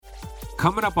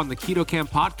Coming up on the Keto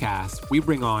Camp podcast, we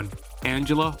bring on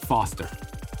Angela Foster.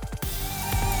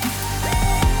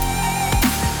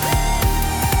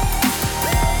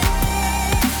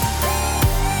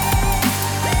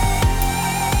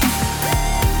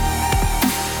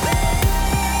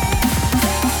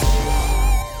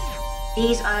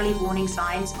 These early warning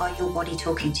signs are your body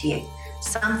talking to you.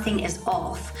 Something is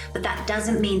off, but that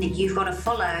doesn't mean that you've got to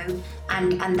follow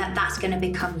and that's going to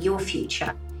become your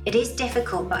future. It is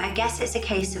difficult, but I guess it's a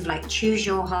case of like choose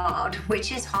your hard,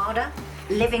 which is harder,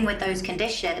 living with those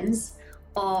conditions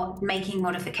or making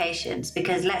modifications.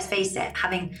 Because let's face it,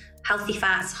 having healthy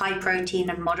fats, high protein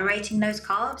and moderating those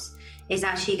carbs is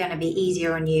actually going to be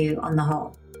easier on you on the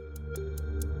whole.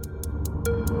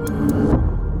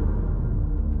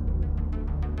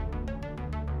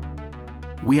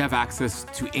 We have access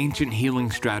to ancient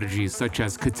healing strategies such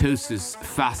as ketosis,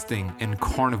 fasting, and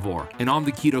carnivore. And on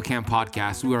the Keto Camp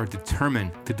podcast, we are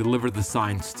determined to deliver the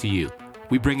science to you.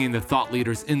 We bring in the thought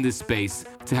leaders in this space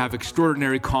to have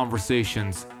extraordinary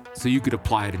conversations so you could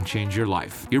apply it and change your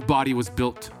life. Your body was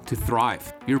built to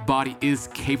thrive. Your body is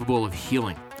capable of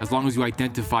healing as long as you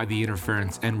identify the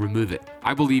interference and remove it.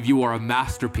 I believe you are a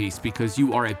masterpiece because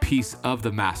you are a piece of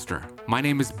the master. My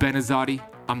name is Ben Azadi.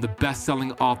 I'm the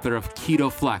best-selling author of Keto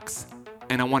Flex,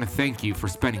 and I want to thank you for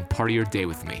spending part of your day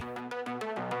with me.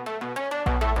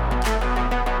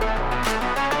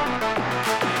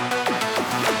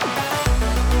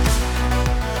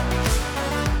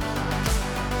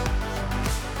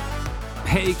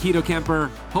 Hey, Keto Camper.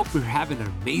 Hope you're having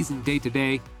an amazing day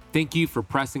today. Thank you for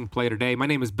pressing play today. My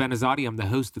name is Ben Azadi. I'm the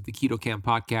host of the Keto Camp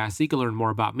podcast. You can learn more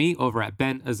about me over at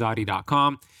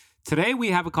benazadi.com. Today,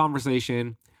 we have a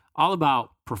conversation all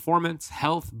about performance,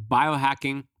 health,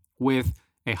 biohacking with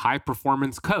a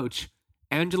high-performance coach,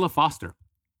 Angela Foster.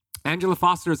 Angela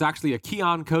Foster is actually a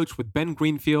Kion coach with Ben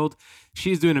Greenfield.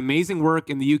 She's doing amazing work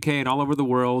in the UK and all over the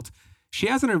world. She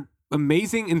has an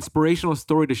amazing inspirational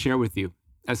story to share with you.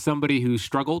 As somebody who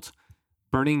struggled,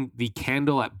 burning the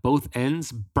candle at both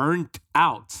ends, burnt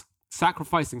out,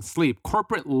 sacrificing sleep,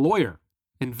 corporate lawyer,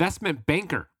 investment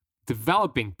banker,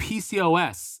 developing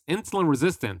PCOS, insulin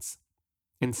resistance,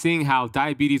 and seeing how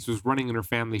diabetes was running in her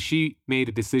family, she made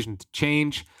a decision to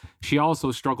change. She also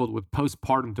struggled with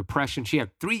postpartum depression. She had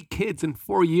 3 kids in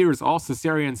 4 years, all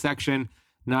cesarean section,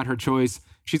 not her choice.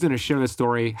 She's going to share the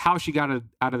story, how she got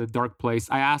out of the dark place.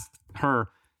 I asked her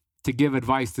to give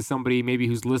advice to somebody maybe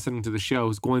who's listening to the show,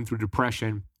 who's going through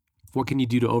depression. What can you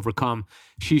do to overcome?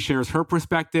 She shares her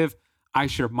perspective. I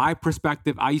share my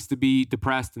perspective. I used to be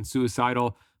depressed and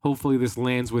suicidal. Hopefully this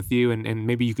lands with you and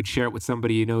maybe you could share it with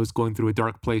somebody you know who's going through a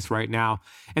dark place right now.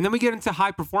 And then we get into high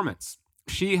performance.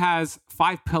 She has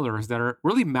 5 pillars that are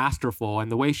really masterful.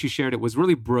 And the way she shared it was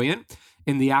really brilliant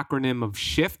in the acronym of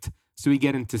SHIFT. So we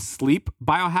get into sleep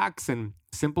biohacks and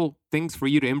simple things for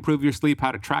you to improve your sleep,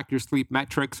 how to track your sleep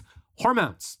metrics,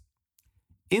 hormones,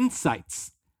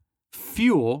 insights,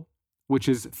 fuel, which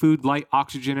is food, light,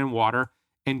 oxygen, and water,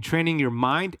 and training your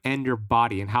mind and your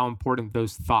body and how important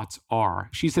those thoughts are.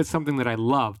 She said something that I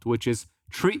loved, which is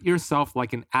treat yourself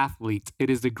like an athlete.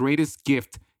 It is the greatest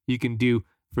gift you can do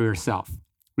for yourself.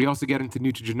 We also get into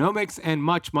nutrigenomics and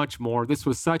much, much more. This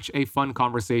was such a fun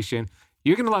conversation.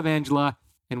 You're going to love Angela.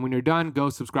 And when you're done,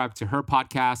 go subscribe to her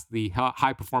podcast, the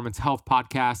High Performance Health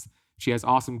Podcast. She has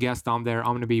awesome guests on there.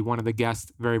 I'm going to be one of the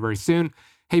guests very, very soon.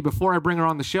 Hey, before I bring her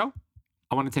on the show,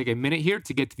 I want to take a minute here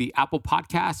to get to the Apple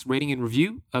Podcast rating and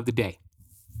review of the day.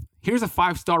 Here's a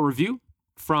 5-star review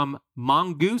from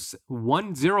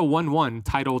Mongoose1011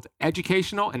 titled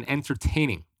Educational and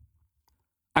Entertaining.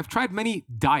 I've tried many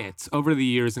diets over the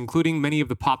years, including many of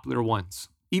the popular ones.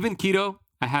 Even keto,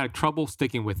 I had trouble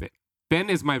sticking with it. Ben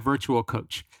is my virtual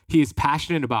coach. He is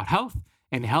passionate about health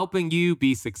and helping you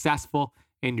be successful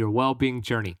in your well-being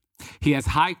journey. He has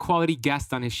high-quality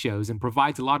guests on his shows and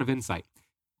provides a lot of insight.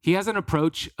 He has an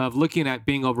approach of looking at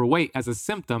being overweight as a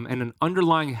symptom and an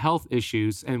underlying health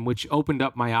issues, and which opened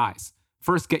up my eyes.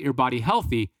 First, get your body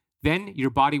healthy, then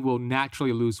your body will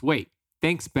naturally lose weight.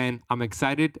 Thanks, Ben. I'm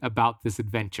excited about this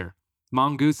adventure.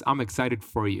 Mongoose, I'm excited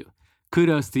for you.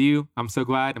 Kudos to you. I'm so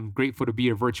glad. I'm grateful to be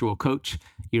your virtual coach.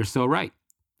 You're so right.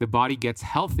 The body gets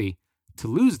healthy to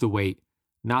lose the weight,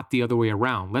 not the other way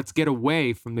around. Let's get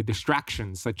away from the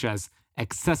distractions such as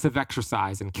excessive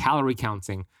exercise and calorie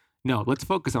counting. No, let's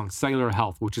focus on cellular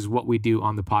health, which is what we do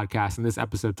on the podcast. And this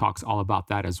episode talks all about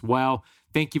that as well.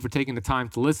 Thank you for taking the time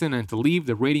to listen and to leave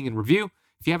the rating and review.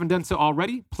 If you haven't done so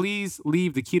already, please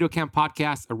leave the Keto Camp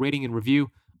podcast a rating and review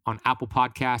on Apple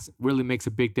Podcasts. It really makes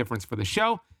a big difference for the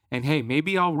show. And hey,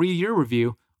 maybe I'll read your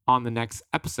review on the next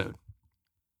episode.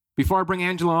 Before I bring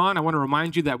Angela on, I want to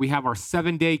remind you that we have our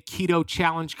 7-day keto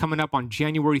challenge coming up on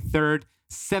January 3rd.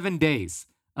 7 days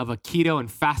of a keto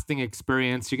and fasting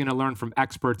experience. You're going to learn from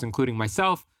experts, including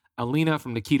myself, Alina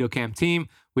from the Keto Camp team.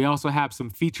 We also have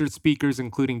some featured speakers,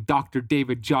 including Dr.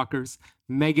 David Jockers,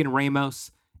 Megan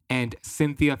Ramos, and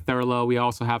Cynthia Thurlow. We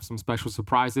also have some special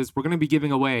surprises. We're going to be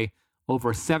giving away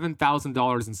over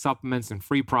 $7,000 in supplements and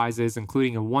free prizes,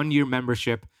 including a 1-year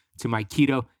membership to my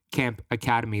Keto Camp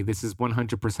Academy. This is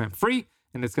 100% free,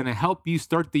 and it's going to help you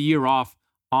start the year off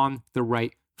on the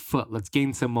right foot. Let's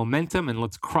gain some momentum and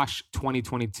let's crush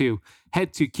 2022.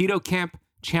 Head to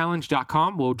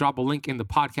KetoCampChallenge.com. We'll drop a link in the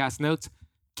podcast notes.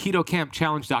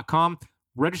 KetoCampChallenge.com.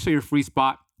 Register your free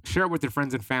spot. Share it with your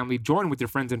friends and family. Join with your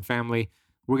friends and family.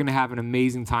 We're going to have an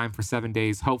amazing time for 7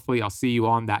 days. Hopefully, I'll see you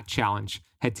on that challenge.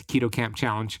 Head to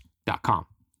KetoCampChallenge.com.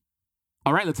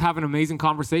 All right, let's have an amazing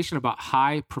conversation about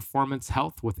high performance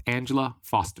health with Angela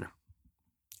Foster.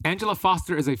 Angela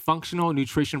Foster is a functional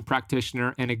nutrition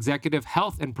practitioner and executive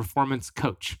health and performance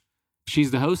coach.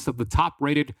 She's the host of the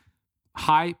top-rated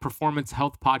High Performance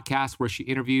Health podcast, where she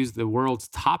interviews the world's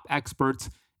top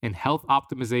experts in health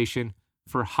optimization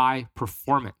for high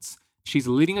performance. She's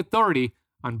a leading authority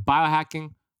on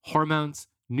biohacking, hormones,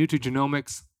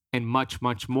 nutrigenomics, and much,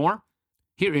 much more.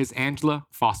 Here is Angela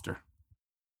Foster.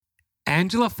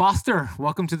 Angela Foster,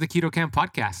 welcome to the Keto Camp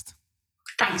podcast.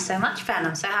 Thanks so much, Ben.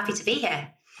 I'm so happy to be here.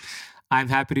 I'm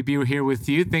happy to be here with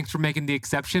you. Thanks for making the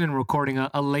exception and recording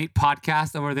a late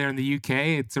podcast over there in the UK.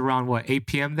 It's around, 8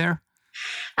 p.m. there?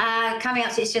 Coming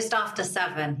up to, it's just after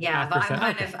 7. Yeah, after but I'm seven.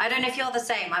 kind of, I don't know if you're the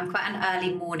same. I'm quite an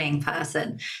early morning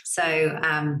person. So,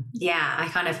 I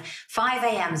kind of, 5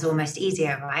 a.m. is almost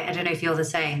easier, right? I don't know if you're the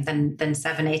same than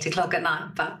 7, 8 o'clock at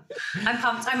night, but I'm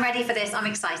pumped. I'm ready for this. I'm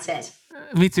excited.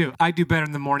 Me too. I do better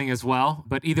in the morning as well.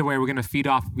 But either way, we're going to feed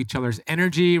off of each other's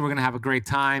energy. We're going to have a great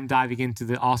time diving into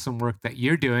the awesome work that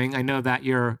you're doing. I know that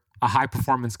you're a high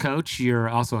performance coach. You're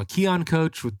also a Keon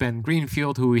coach with Ben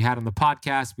Greenfield, who we had on the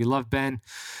podcast. We love Ben.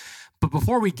 But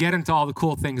before we get into all the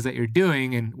cool things that you're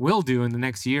doing and will do in the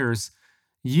next years,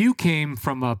 you came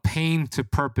from a pain to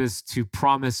purpose to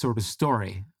promise sort of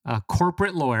story. A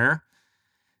corporate lawyer,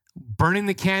 burning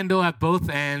the candle at both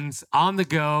ends, on the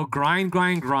go, grind,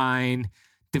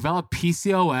 develop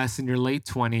PCOS in your late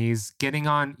 20s, getting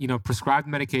on, prescribed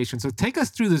medication. So take us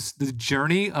through the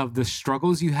journey of the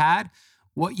struggles you had,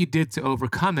 what you did to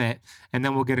overcome it, and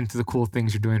then we'll get into the cool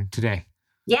things you're doing today.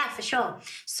 Yeah, for sure.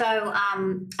 So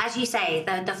as you say,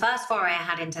 the first foray I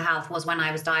had into health was when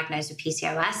I was diagnosed with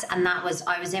PCOS. And I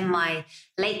was in my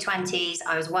late 20s.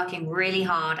 I was working really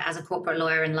hard as a corporate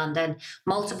lawyer in London,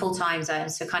 multiple time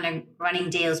zones. So kind of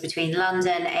running deals between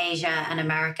London, Asia, and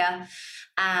America.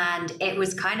 And it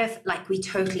was kind of like we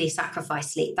totally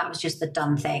sacrificed sleep. That was just the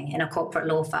done thing in a corporate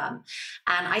law firm.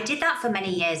 And I did that for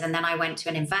many years. And then I went to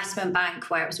an investment bank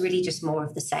where it was really just more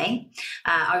of the same.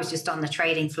 I was just on the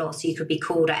trading floor, so you could be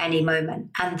called at any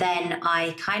moment. And then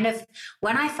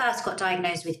when I first got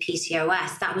diagnosed with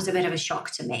PCOS, that was a bit of a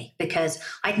shock to me because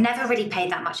I'd never really paid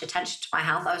that much attention to my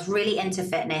health. I was really into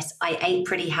fitness. I ate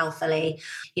pretty healthily.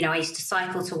 I used to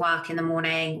cycle to work in the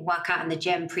morning, work out in the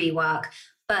gym pre-work.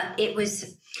 But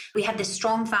we had this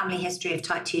strong family history of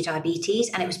type 2 diabetes,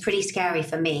 and it was pretty scary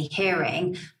for me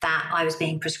hearing that I was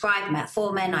being prescribed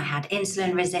metformin, I had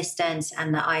insulin resistance,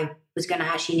 and that I was going to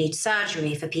actually need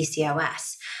surgery for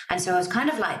PCOS. And so I was kind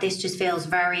of like, this just feels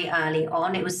very early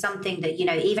on. It was something that,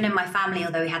 even in my family,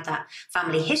 although we had that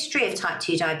family history of type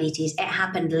 2 diabetes, it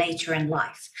happened later in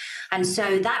life. And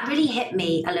so that really hit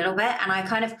me a little bit.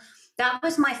 And that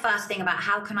was my first thing about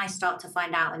how can I start to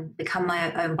find out and become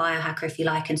my own biohacker, if you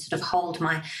like, and sort of solve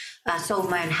my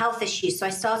own health issues. So I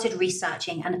started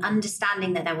researching and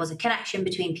understanding that there was a connection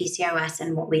between PCOS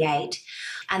and what we ate.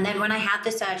 And then when I had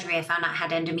the surgery, I found out I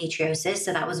had endometriosis.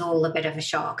 So that was all a bit of a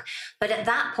shock. But at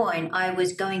that point, I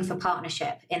was going for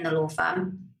partnership in the law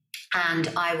firm. And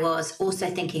I was also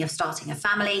thinking of starting a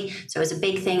family. So it was a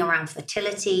big thing around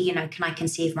fertility. Can I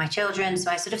conceive my children?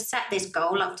 So I sort of set this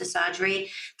goal after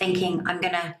surgery, thinking I'm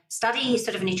going to study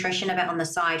sort of nutrition a bit on the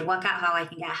side, work out how I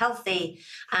can get healthy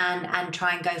and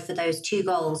try and go for those two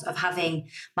goals of having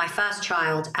my first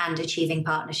child and achieving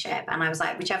partnership. And I was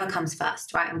like, whichever comes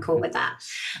first, right? I'm cool with that.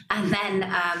 And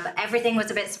then everything was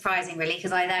a bit surprising, really,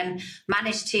 because I then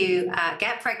managed to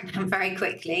get pregnant very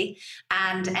quickly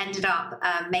and ended up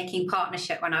making new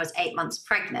partnership when I was 8 months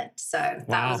pregnant. So Wow.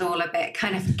 that was all a bit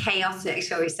kind of chaotic,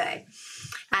 shall we say.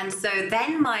 And so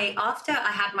then after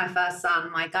I had my first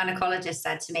son, my gynecologist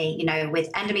said to me,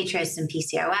 with endometriosis and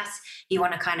PCOS, you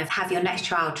want to kind of have your next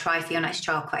child, try for your next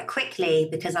child quite quickly,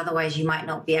 because otherwise you might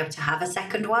not be able to have a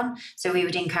second one. So we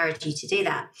would encourage you to do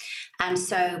that. And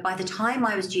so by the time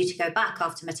I was due to go back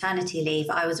after maternity leave,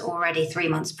 I was already 3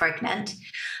 months pregnant.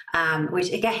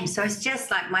 Which again, so it's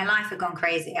just like my life had gone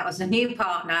crazy. I was a new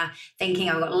partner thinking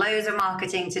I've got loads of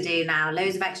marketing to do now,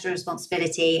 loads of extra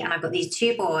responsibility. And I've got these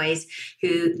 2 boys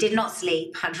who did not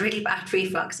sleep, had really bad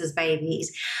reflux as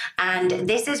babies. And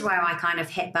this is where I kind of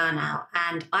hit burnout.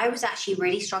 And I was actually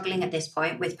really struggling at this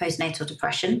point with postnatal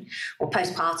depression, or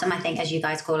postpartum, I think, as you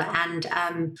guys call it. And,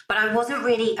 but I wasn't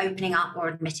really opening up or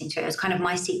admitting to it. It was kind of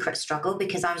my secret struggle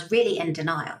because I was really in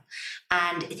denial.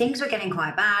 And things were getting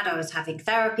quite bad. I was having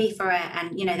therapy for it.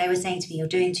 And, they were saying to me, you're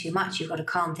doing too much. You've got to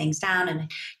calm things down,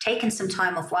 and taken some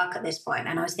time off work at this point.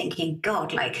 And I was thinking,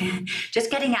 God, like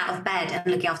just getting out of bed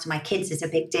and looking after my kids is a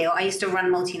big deal. I used to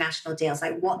run multinational deals.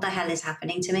 Like, what the hell is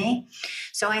happening to me?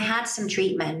 So I had some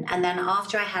treatment. And then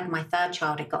after I had my 3rd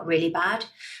child, it got really bad.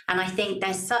 And I think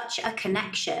there's such a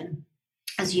connection,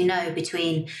 as you know,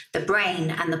 between the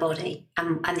brain and the body,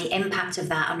 and the impact of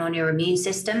that on your immune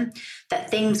system,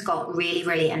 that things got really,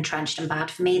 really entrenched and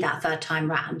bad for me that 3rd time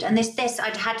round. And this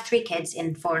I'd had 3 kids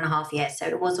in 4.5 years, so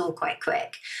it was all quite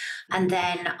quick. And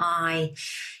then I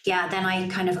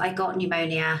got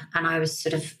pneumonia, and I was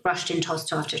sort of rushed into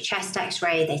hospital after a chest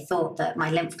x-ray. They thought that my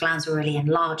lymph glands were really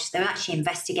enlarged. So they were actually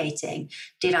investigating,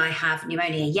 did I have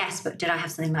pneumonia? Yes, but did I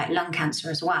have something like lung cancer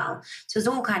as well? So it was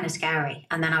all kind of scary.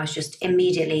 And then I was just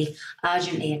immediately,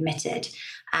 urgently admitted.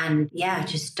 And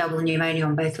just double pneumonia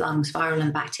on both lungs, viral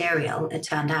and bacterial, it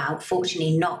turned out.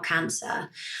 Fortunately, not cancer.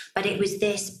 But it was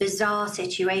this bizarre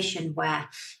situation where,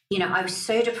 I was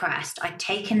so depressed. I'd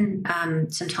taken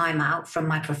some time out from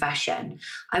my profession.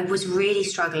 I was really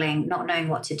struggling, not knowing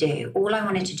what to do. All I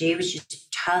wanted to do was just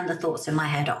turn the thoughts in my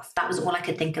head off. That was all I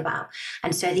could think about.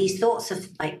 And so these thoughts of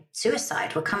like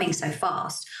suicide were coming so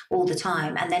fast all the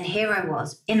time. And then here I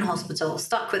was in hospital,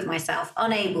 stuck with myself,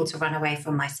 unable to run away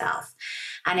from myself.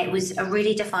 And it was a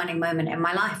really defining moment in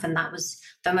my life. And that was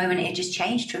the moment it just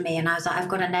changed for me. And I was like, I've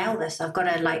got to nail this. I've got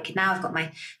to now I've got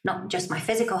not just my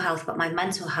physical health, but my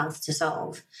mental health to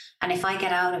solve. And if I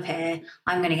get out of here,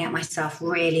 I'm going to get myself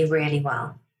really, really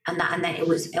well. And then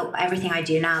everything I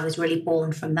do now is really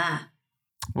born from there.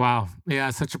 Wow. Yeah,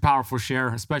 such a powerful share,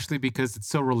 especially because it's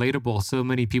so relatable. So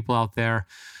many people out there,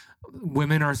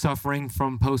 women are suffering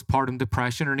from postpartum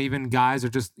depression, and even guys are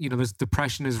just, this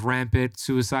depression is rampant,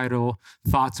 suicidal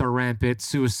thoughts are rampant,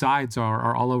 suicides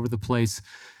are all over the place.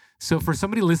 So for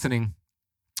somebody listening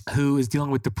who is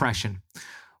dealing with depression,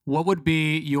 what would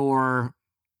be your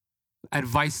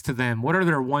advice to them? What are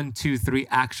their 1, 2, 3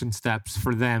 action steps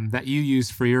for them that you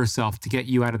use for yourself to get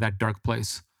you out of that dark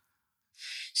place?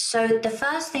 So the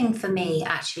first thing for me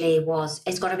actually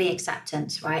it's got to be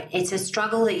acceptance, right? It's a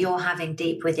struggle that you're having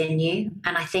deep within you.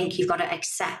 And I think you've got to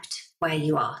accept where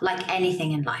you are, like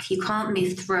anything in life. You can't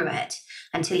move through it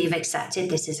until you've accepted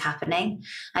this is happening.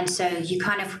 And so you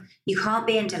can't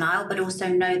be in denial, but also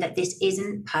know that this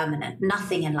isn't permanent.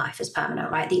 Nothing in life is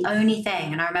permanent, right? The only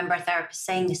thing, and I remember a therapist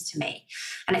saying this to me,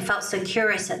 and it felt so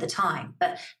curious at the time,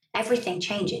 but everything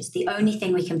changes. The only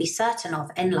thing we can be certain of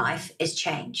in life is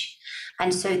change.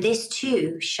 And so this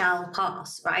too shall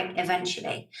pass, right?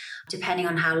 Eventually, depending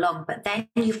on how long. But then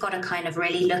you've got to kind of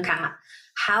really look at,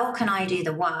 how can I do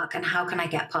the work and how can I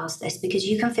get past this? Because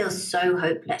you can feel so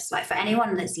hopeless. Like for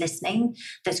anyone that's listening,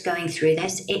 that's going through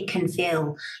this, it can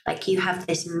feel like you have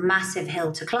this massive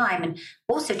hill to climb. And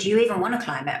also, do you even want to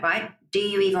climb it, right? Do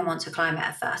you even want to climb it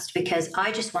at first? Because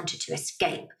I just wanted to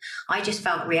escape. I just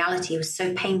felt reality was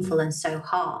so painful and so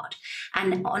hard.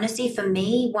 And honestly, for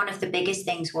me, one of the biggest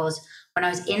things was when I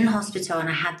was in hospital and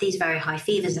I had these very high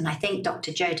fevers. And I think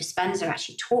Dr. Joe Dispenza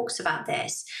actually talks about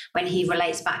this when he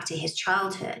relates back to his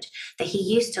childhood, that he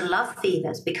used to love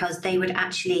fevers because they would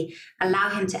actually allow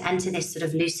him to enter this sort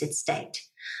of lucid state.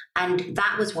 And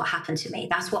that was what happened to me.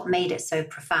 That's what made it so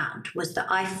profound, was that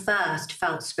I first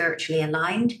felt spiritually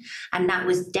aligned. And that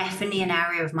was definitely an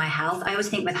area of my health. I always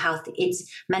think with health,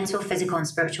 it's mental, physical, and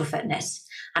spiritual fitness.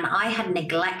 And I had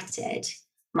neglected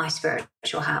my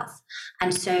spiritual health.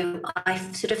 And so I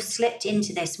sort of slipped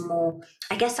into this more,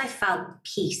 I guess I felt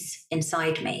peace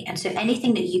inside me. And so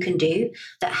anything that you can do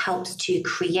that helps to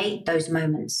create those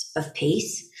moments of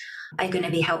peace are going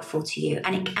to be helpful to you.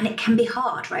 And it can be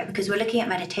hard, right? Because we're looking at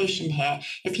meditation here.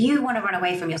 If you want to run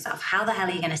away from yourself, how the hell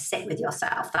are you going to sit with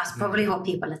yourself? That's probably what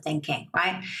people are thinking,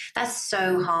 right? That's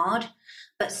so hard.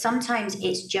 But sometimes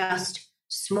it's just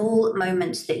small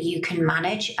moments that you can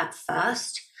manage at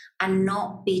first and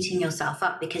not beating yourself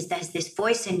up, because there's this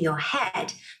voice in your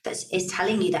head that is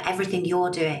telling you that everything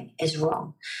you're doing is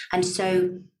wrong. And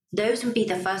so those would be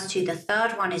the first two. The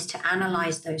third one is to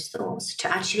analyze those thoughts,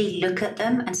 to actually look at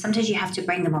them. And sometimes you have to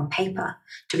bring them on paper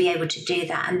to be able to do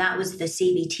that. And that was the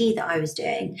CBT that I was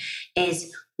doing,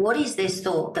 is what is this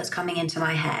thought that's coming into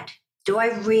my head? Do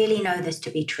I really know this to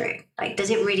be true? Like,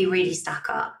 does it really, really stack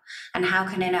up? And how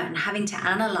can I know? And having to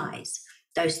analyze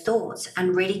those thoughts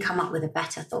and really come up with a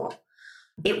better thought.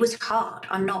 It was hard.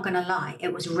 I'm not going to lie.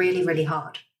 It was really, really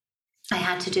hard. I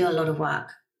had to do a lot of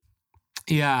work.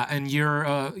 Yeah. And you're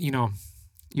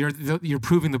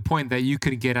proving the point that you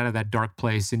could get out of that dark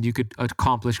place and you could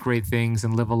accomplish great things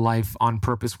and live a life on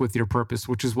purpose with your purpose,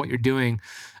 which is what you're doing.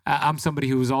 I'm somebody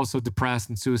who was also depressed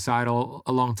and suicidal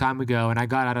a long time ago, and I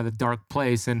got out of the dark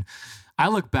place. And I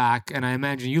look back, and I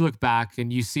imagine you look back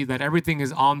and you see that everything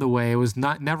is on the way. It was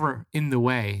never in the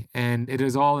way. And it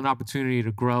is all an opportunity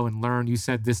to grow and learn. You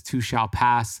said this too shall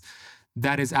pass.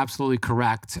 That is absolutely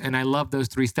correct. And I love those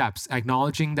 3 steps: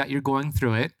 acknowledging that you're going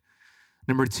through it.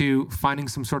 Number 2, finding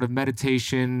some sort of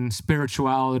meditation,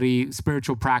 spirituality,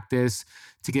 spiritual practice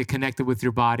to get connected with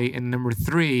your body. And number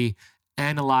 3,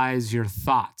 analyze your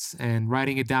thoughts and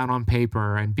writing it down on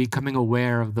paper and becoming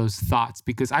aware of those thoughts.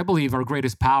 Because I believe our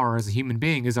greatest power as a human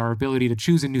being is our ability to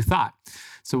choose a new thought.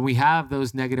 So when we have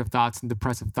those negative thoughts and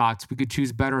depressive thoughts, we could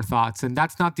choose better thoughts. And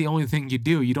that's not the only thing you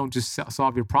do. You don't just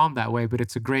solve your problem that way, but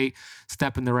it's a great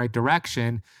step in the right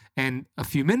direction. And a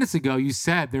few minutes ago, you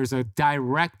said there's a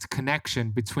direct connection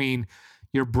between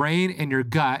your brain and your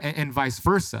gut and vice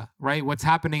versa, right? What's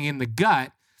happening in the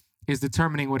gut is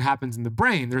determining what happens in the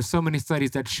brain. There's so many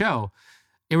studies that show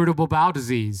irritable bowel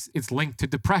disease, it's linked to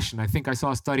depression. I think I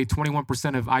saw a study,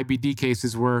 21% of IBD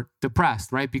cases were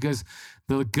depressed, right? Because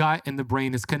the gut and the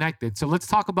brain is connected. So let's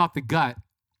talk about the gut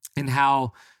and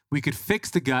how we could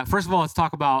fix the gut. First of all, let's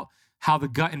talk about how the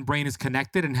gut and brain is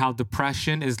connected and how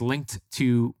depression is linked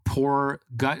to poor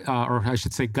gut, or I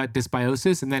should say gut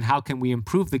dysbiosis. And then how can we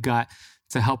improve the gut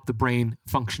to help the brain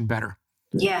function better?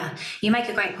 Yeah, you make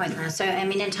a great point there. So, I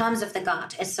mean, in terms of the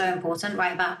gut, it's so important,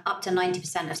 right? About up to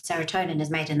 90% of serotonin is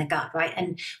made in the gut, right?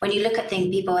 And when you look at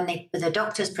things, people, when the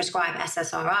doctors prescribe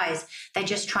SSRIs, they're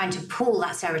just trying to pull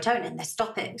that serotonin. They're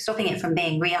stopping it from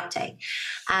being reuptake.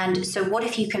 And so what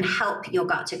if you can help your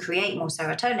gut to create more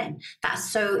serotonin? That's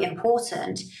so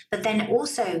important. But then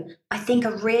also, I think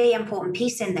a really important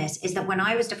piece in this is that when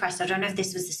I was depressed, I don't know if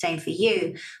this was the same for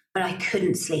you, but I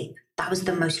couldn't sleep. That was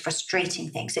the most frustrating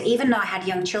thing. So even though I had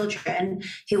young children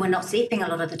who were not sleeping a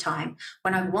lot of the time,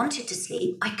 when I wanted to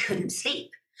sleep, I couldn't sleep.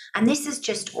 And this is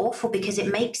just awful because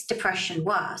it makes depression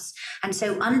worse. And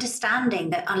so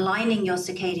understanding that aligning your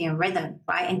circadian rhythm,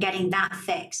 right, and getting that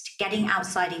fixed, getting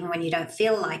outside even when you don't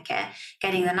feel like it,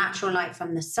 getting the natural light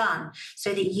from the sun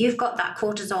so that you've got that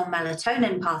cortisol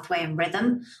melatonin pathway and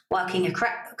rhythm working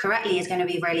correctly is going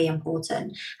to be really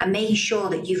important. And making sure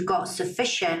that you've got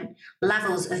sufficient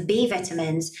levels of B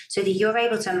vitamins so that you're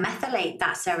able to methylate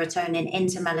that serotonin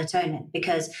into melatonin,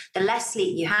 because the less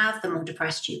sleep you have, the more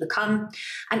depressed you become.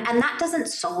 And that doesn't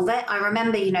solve it. I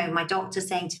remember, my doctor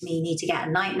saying to me, you need to get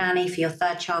a night nanny for your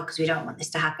 3rd child because we don't want this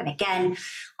to happen again.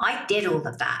 I did all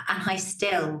of that and I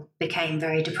still became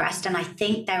very depressed. And I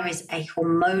think there is a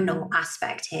hormonal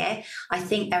aspect here. I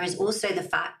think there is also the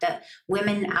fact that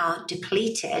women are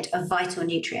depleted of vital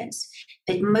nutrients,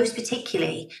 but most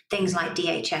particularly things like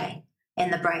DHA in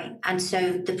the brain. And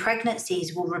so the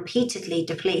pregnancies will repeatedly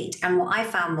deplete. And what I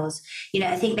found was,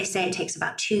 I think they say it takes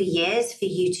about 2 years for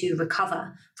you to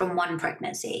recover from one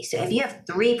pregnancy. So if you have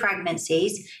 3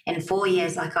 pregnancies in 4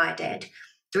 years, like I did,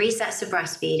 3 sets of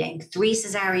breastfeeding, 3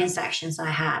 cesarean sections I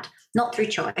had, not through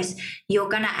choice, you're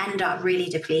going to end up really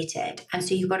depleted. And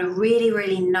so you've got to really,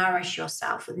 really nourish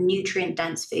yourself with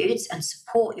nutrient-dense foods and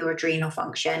support your adrenal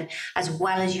function as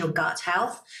well as your gut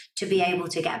health to be able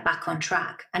to get back on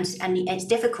track. And it's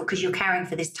difficult because you're caring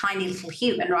for this tiny little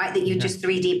human, right, that you just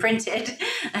 3D printed.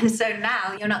 And so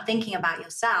now you're not thinking about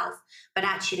yourself, but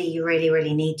actually you really,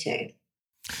 really need to.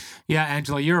 Yeah,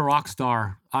 Angela, you're a rock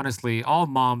star. Honestly, all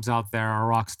moms out there are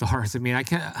rock stars. I mean,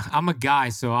 I'm a guy,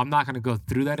 so I'm not going to go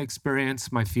through that experience.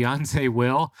 My fiance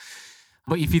will.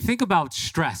 But if you think about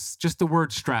stress, just the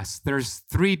word stress, there's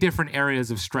 3 different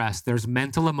areas of stress. There's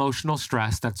mental, emotional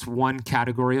stress. That's one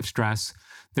category of stress.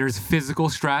 There's physical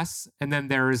stress, and then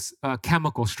there's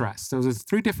chemical stress. So there's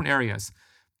 3 different areas.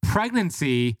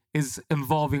 Pregnancy is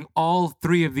involving all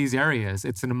 3 of these areas.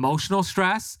 It's an emotional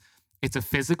stress. It's a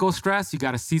physical stress. You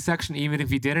got a C-section, even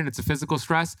if you didn't, it's a physical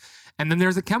stress. And then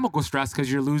there's a chemical stress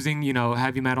because you're losing,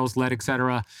 heavy metals, lead,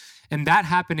 etc. And that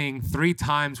happening 3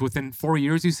 times within 4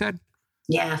 years, you said?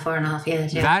 Yeah, 4.5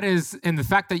 years. Yeah. That is, and the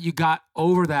fact that you got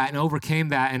over that and overcame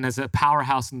that, and as a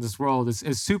powerhouse in this world is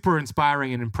super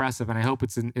inspiring and impressive. And I hope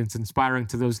it's inspiring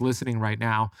to those listening right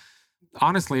now.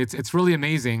 Honestly, it's really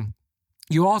amazing.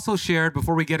 You also shared,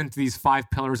 before we get into these 5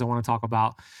 pillars I want to talk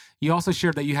about, you also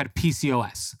shared that you had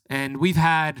PCOS. And we've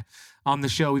had on the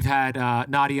show,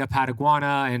 Nadia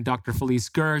Pataguana and Dr. Felice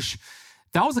Gersh.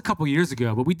 That was a couple years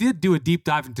ago, but we did do a deep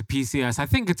dive into PCOS. I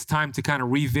think it's time to kind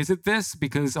of revisit this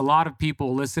because a lot of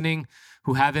people listening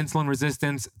who have insulin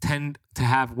resistance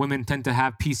women tend to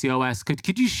have PCOS.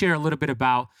 Could you share a little bit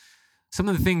about some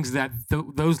of the things that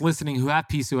those listening who have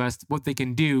PCOS, what they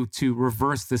can do to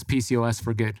reverse this PCOS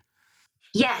for good?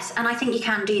 Yes, and I think you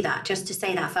can do that, just to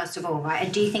say that first of all, right? I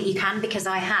do think you can because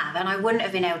I have, and I wouldn't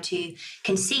have been able to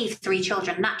conceive 3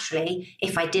 children naturally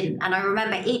if I didn't. And I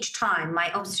remember each time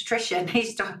my obstetrician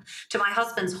used to my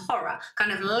husband's horror,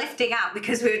 kind of lifting out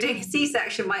because we were doing a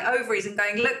C-section, my ovaries and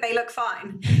going, look, they look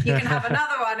fine. You can have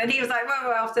another one. And he was like,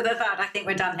 well, after the 3rd, I think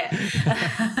we're done here.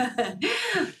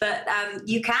 But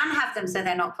you can have them so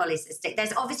they're not polycystic.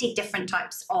 There's obviously different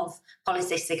types of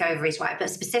polycystic ovaries, right? But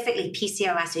specifically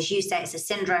PCOS, as you say, it's a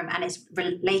syndrome and it's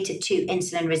related to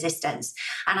insulin resistance.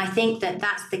 And I think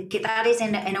that is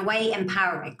in a way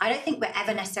empowering. I don't think we're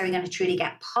ever necessarily going to truly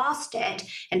get past it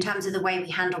in terms of the way we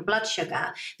handle blood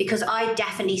sugar, because I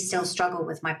definitely still struggle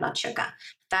with my blood sugar.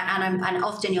 And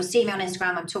often you'll see me on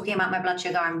Instagram, I'm talking about my blood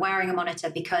sugar, I'm wearing a monitor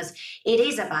because it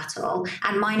is a battle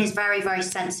and mine is very, very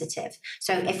sensitive.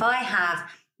 So if I have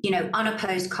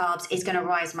unopposed carbs, it's going to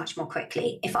rise much more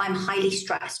quickly. If I'm highly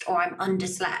stressed or I'm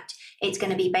underslept, it's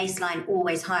going to be baseline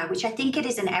always higher, which I think it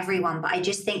is in everyone. But I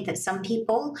just think that some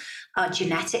people are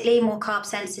genetically more carb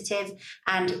sensitive,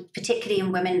 and particularly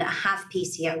in women that have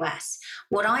PCOS.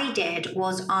 What I did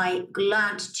was I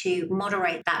learned to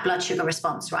moderate that blood sugar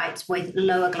response, right, with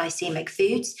lower glycemic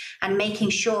foods and making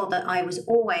sure that I was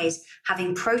always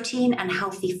having protein and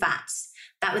healthy fats.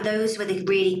 Those were the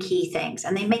really key things,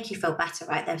 and they make you feel better,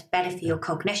 right? They're better for your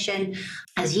cognition,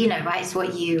 as you know, right? It's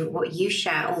what you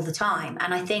share all the time.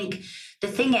 And I think the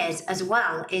thing is, as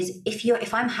well, is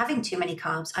if I'm having too many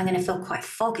carbs, I'm going to feel quite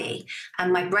foggy,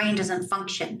 and my brain doesn't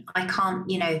function. I can't,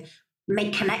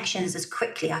 make connections as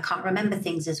quickly. I can't remember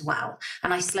things as well,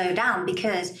 and I slow down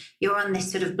because you're on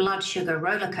this sort of blood sugar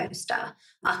roller coaster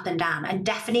up and down. And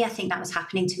definitely I think that was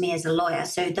happening to me as a lawyer.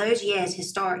 So those years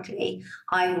historically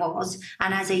I was,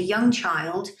 and as a young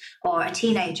child or a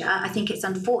teenager, I think it's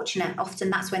unfortunate,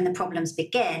 often that's when the problems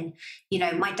begin.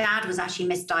 My dad was actually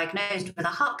misdiagnosed with a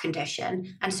heart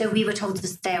condition, and so we were told to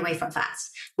stay away from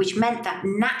fats, which meant that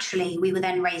naturally we were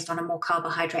then raised on a more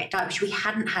carbohydrate diet, which we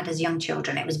hadn't had as young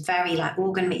children. It was very like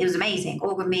organ meat. It was amazing.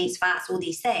 Organ meats, fats, all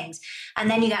these things. And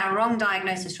then you get a wrong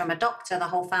diagnosis from a doctor, the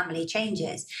whole family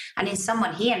changes. And in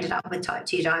someone, he ended up with type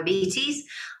 2 diabetes.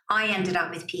 I ended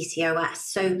up with PCOS.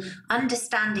 So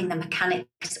understanding the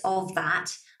mechanics of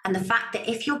that and the fact that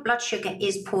if your blood sugar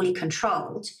is poorly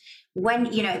controlled, when,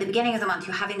 at the beginning of the month,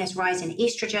 you're having this rise in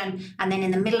estrogen, and then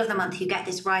in the middle of the month, you get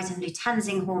this rise in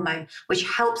luteinizing hormone, which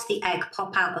helps the egg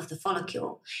pop out of the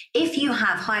follicle. If you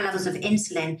have high levels of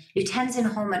insulin, luteinizing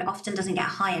hormone often doesn't get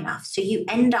high enough. So you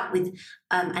end up with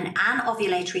an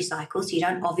anovulatory cycle. So you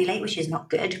don't ovulate, which is not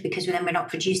good because then we're not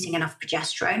producing enough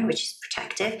progesterone, which is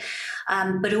protective.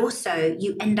 But also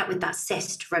you end up with that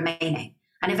cyst remaining.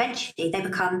 And eventually they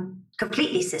become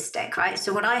completely cystic, right?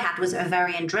 So what I had was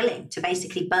ovarian drilling to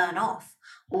basically burn off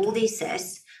all these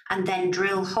cysts and then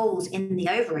drill holes in the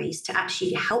ovaries to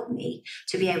actually help me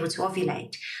to be able to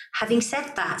ovulate. Having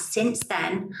said that, since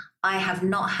then, I have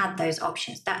not had those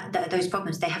options, those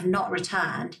problems. They have not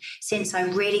returned since I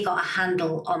really got a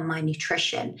handle on my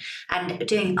nutrition and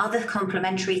doing other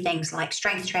complementary things like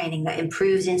strength training that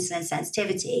improves insulin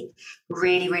sensitivity,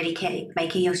 really, really key,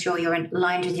 making sure you're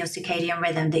aligned with your circadian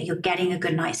rhythm, that you're getting a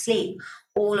good night's sleep.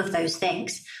 All of those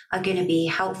things are going to be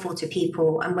helpful to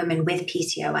people and women with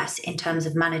PCOS in terms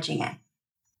of managing it.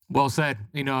 Well said.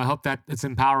 I hope that it's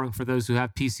empowering for those who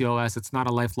have PCOS. It's not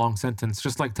a lifelong sentence,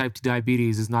 just like type 2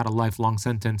 diabetes is not a lifelong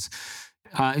sentence.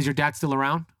 Is your dad still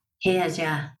around? He is,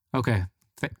 yeah. Okay.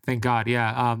 Thank God.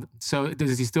 Yeah. So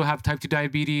does he still have type 2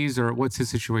 diabetes, or what's his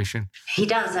situation? He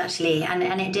does, actually. And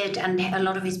it did. And a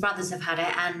lot of his brothers have had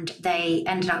it, and they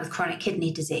ended up with chronic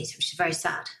kidney disease, which is very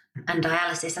sad, and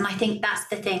dialysis. And I think that's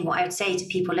the thing. What I would say to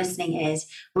people listening is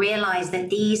realize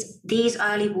that these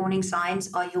early warning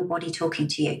signs are your body talking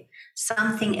to you.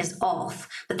 Something is off,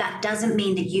 but that doesn't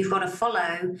mean that you've got to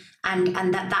follow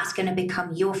and that's going to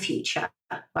become your future,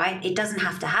 right? It doesn't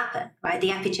have to happen, right?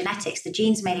 The epigenetics, the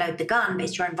genes may load the gun, but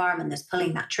it's your environment that's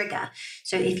pulling that trigger.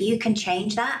 So if you can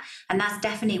change that, and that's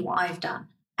definitely what I've done.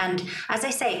 And as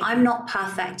I say, I'm not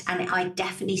perfect, and I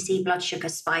definitely see blood sugar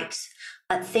spikes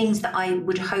at things that I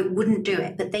would hope wouldn't do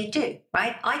it, but they do,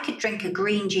 right? I could drink a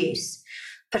green juice,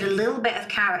 put a little bit of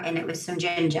carrot in it with some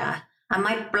ginger, and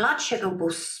my blood sugar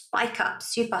will spike up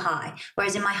super high.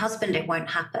 Whereas in my husband, it won't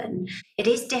happen. It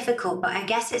is difficult, but I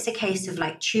guess it's a case of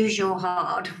like choose your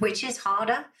hard, which is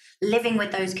harder, living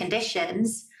with those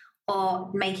conditions or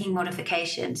making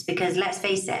modifications. Because let's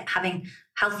face it, having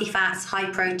healthy fats, high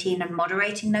protein, and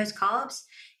moderating those carbs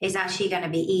is actually going to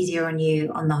be easier on you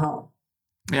on the whole.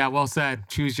 Yeah, well said.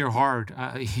 Choose your hard.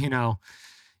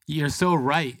 You're so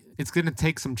right. It's going to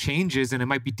take some changes and it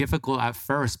might be difficult at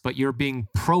first, but you're being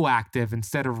proactive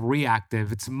instead of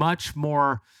reactive. It's much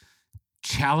more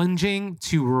challenging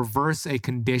to reverse a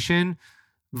condition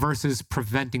versus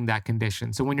preventing that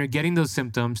condition. So when you're getting those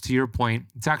symptoms, to your point,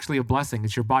 it's actually a blessing.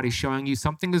 It's your body showing you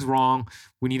something is wrong.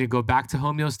 We need to go back to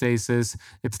homeostasis.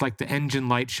 It's like the engine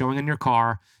light showing in your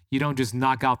car. You don't just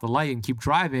knock out the light and keep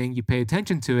driving. You pay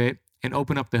attention to it and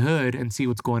open up the hood and see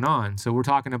what's going on. So we're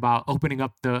talking about opening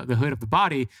up the hood of the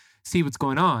body, see what's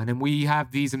going on. And we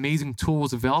have these amazing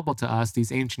tools available to us,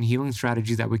 these ancient healing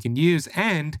strategies that we can use,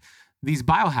 and these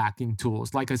biohacking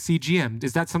tools like a CGM.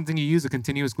 Is that something you use, a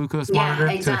continuous glucose monitor?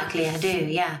 Yeah, exactly. I do,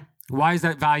 yeah. Why is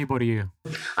that valuable to you?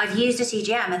 I've used a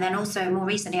CGM, and then also more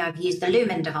recently I've used the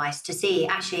Lumen device to see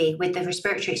actually with the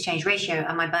respiratory exchange ratio,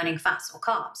 am I burning fats or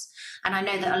carbs? And I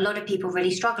know that a lot of people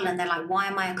really struggle and they're like, why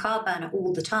am I a carb burner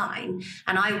all the time?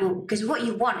 And I will, because what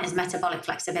you want is metabolic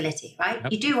flexibility, right?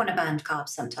 Yep. You do want to burn carbs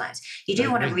sometimes. You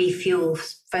do want to refuel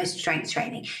for strength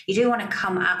training. You do want to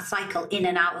come out, cycle in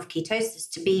and out of ketosis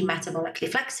to be metabolically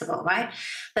flexible, right?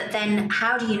 But then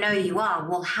how do you know you are?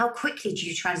 Well, how quickly do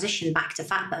you transition back to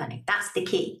fat burning? That's the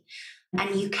key.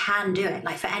 And you can do it.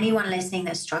 Like for anyone listening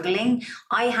that's struggling,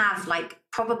 I have like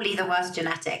probably the worst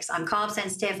genetics. I'm carb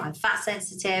sensitive, I'm fat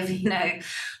sensitive,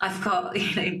 I've got,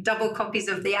 double copies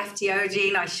of the FTO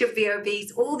gene, I should be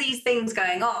obese, all these things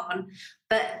going on.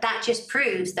 But that just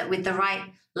proves that with the right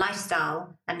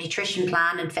lifestyle and nutrition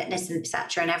plan and fitness and et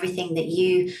cetera, and everything that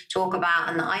you talk about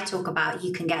and that I talk about,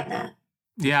 you can get there.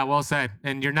 Yeah, well said.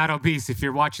 And you're not obese. If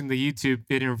you're watching the YouTube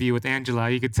interview with Angela,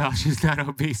 you could tell she's not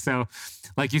obese. So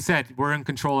like you said, we're in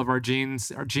control of our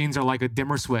genes. Our genes are like a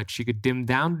dimmer switch. You could dim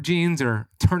down genes or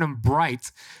turn them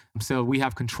bright. So we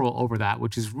have control over that,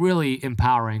 which is really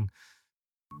empowering.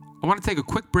 I want to take a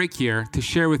quick break here to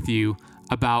share with you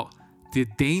about the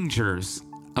dangers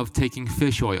of taking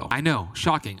fish oil. I know,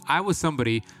 shocking. I was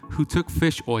somebody who took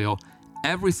fish oil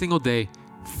every single day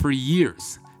for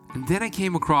years. And then I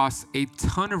came across a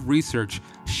ton of research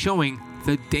showing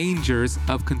the dangers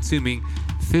of consuming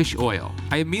fish oil.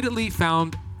 I immediately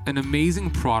found an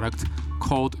amazing product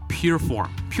called Pureform.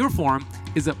 Pureform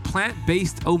is a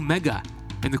plant-based omega.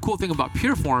 And the cool thing about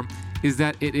Pureform is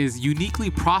that it is uniquely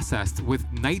processed with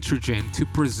nitrogen to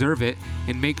preserve it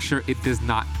and make sure it does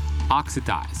not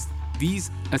oxidize. These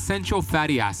essential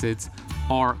fatty acids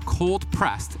are cold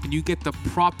pressed and you get the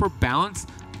proper balance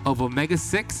of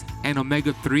omega-6 and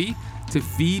omega-3 to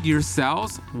feed your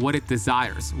cells what it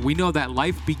desires. We know that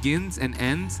life begins and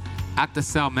ends at the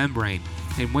cell membrane.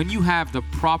 And when you have the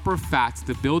proper fats,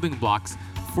 the building blocks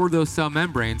for those cell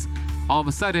membranes, all of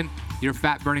a sudden, your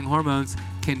fat-burning hormones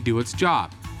can do its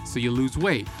job. So you lose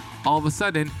weight. All of a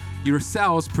sudden, your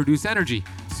cells produce energy,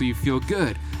 so you feel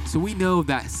good. So we know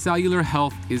that cellular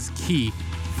health is key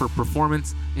for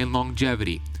performance and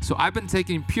longevity. So I've been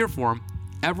taking Pureform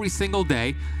every single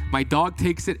day. My dog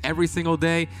takes it every single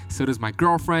day. So does my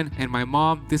girlfriend and my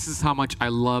mom. This is how much I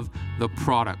love the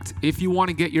product. If you want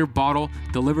to get your bottle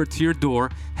delivered to your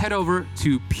door, head over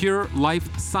to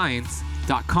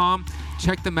purelifescience.com.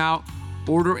 Check them out.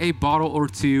 Order a bottle or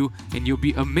two, and you'll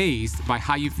be amazed by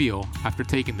how you feel after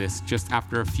taking this just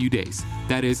after a few days.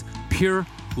 That is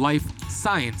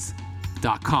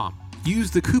purelifescience.com. Use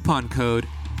the coupon code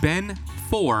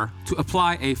BEN4 to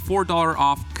apply a $4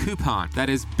 off coupon. That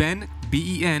is BEN,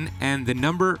 B-E-N, and the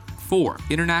number 4.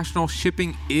 International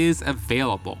shipping is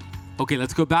available. Okay,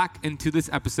 let's go back into this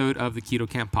episode of the Keto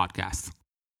Camp podcast.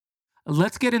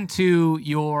 Let's get into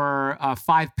your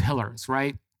 5 pillars,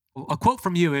 right? A quote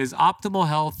from you is, optimal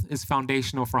health is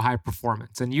foundational for high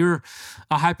performance. And you're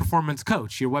a high performance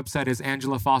coach. Your website is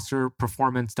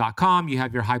angelafosterperformance.com. You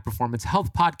have your high performance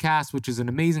health podcast, which is an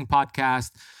amazing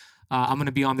podcast. I'm going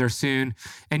to be on there soon.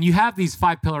 And you have these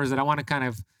 5 pillars that I want to kind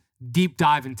of deep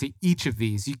dive into each of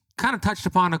these. You kind of touched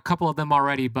upon a couple of them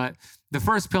already, but the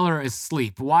first pillar is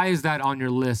sleep. Why is that on your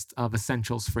list of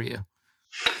essentials for you?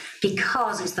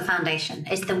 because it's the foundation.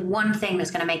 It's the one thing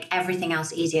that's going to make everything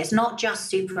else easier. It's not just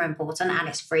super important and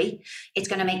it's free. It's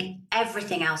going to make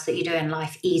everything else that you do in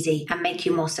life easy and make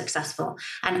you more successful.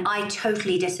 And I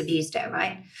totally disabused it,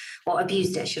 right? Or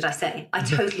abused it, should I say. I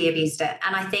totally abused it.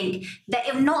 And I think that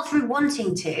if not through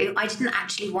wanting to, I didn't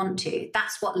actually want to.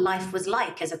 That's what life was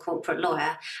like as a corporate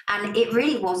lawyer. And it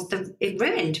really was, it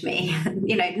ruined me,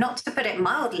 not to put it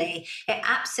mildly. It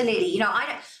absolutely,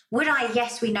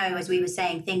 yes, we know, as we were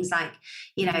saying, things like,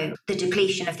 the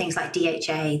depletion of things like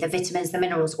DHA, the vitamins, the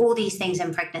minerals, all these things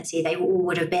in pregnancy, they all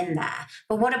would have been there.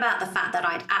 But what about the fact that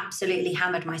I'd absolutely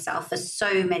hammered myself for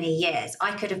so many years?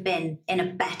 I could have been in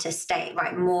a better state,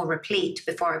 right? More replete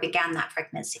before I began that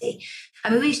pregnancy. I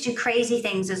mean, we used to do crazy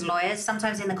things as lawyers.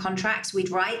 Sometimes in the contracts,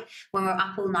 we'd write when we're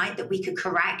up all night that we could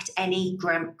correct any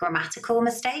grammatical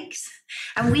mistakes.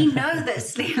 And we know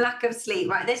that lack of sleep,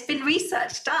 right? There's been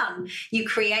research done. You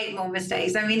create more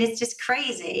mistakes. I mean, it's just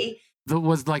crazy.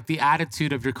 Was like the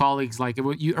attitude of your colleagues, like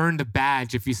you earned a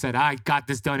badge if you said, I got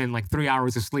this done in like 3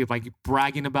 hours of sleep, like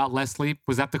bragging about less sleep?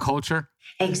 Was that the culture?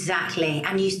 Exactly.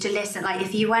 And you used to listen, like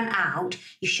if you went out,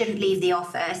 you shouldn't leave the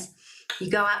office. You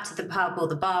go out to the pub or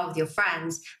the bar with your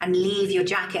friends and leave your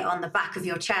jacket on the back of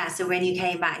your chair. So when you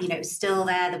came back, it's still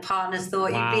there. The partners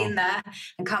thought you'd been there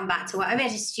and come back to work. I mean,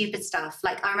 it's just stupid stuff.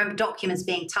 Like I remember documents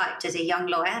being typed as a young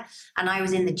lawyer and I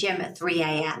was in the gym at 3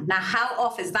 a.m. Now, how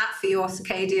off is that for your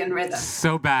circadian rhythm?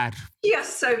 So bad.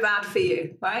 Yes, so bad for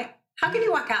you, right? How can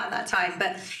you work out at that time?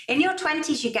 But in your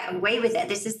 20s, you get away with it.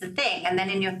 This is the thing. And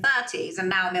then in your 30s, and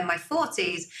now I'm in my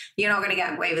 40s, you're not going to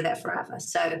get away with it forever.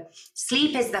 So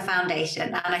sleep is the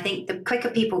foundation. And I think the quicker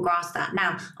people grasp that.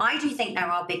 Now, I do think there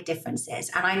are big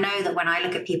differences. And I know that when I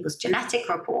look at people's genetic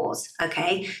reports,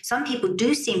 some people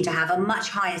do seem to have a much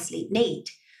higher sleep need.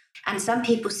 And some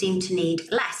people seem to need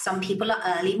less. Some people are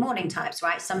early morning types,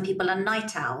 right? Some people are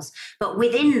night owls. But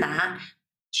within that,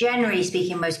 generally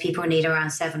speaking, most people need around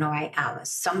 7 or 8 hours.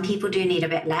 Some people do need a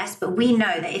bit less, but we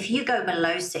know that if you go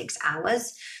below 6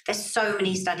 hours, there's so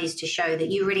many studies to show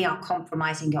that you really are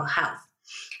compromising your health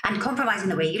and compromising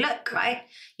the way you look, right?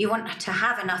 You want to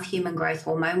have enough human growth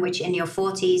hormone, which in your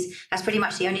 40s, that's pretty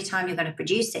much the only time you're going to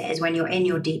produce it is when you're in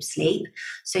your deep sleep.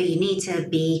 So you need to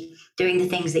be doing the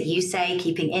things that you say,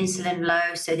 keeping insulin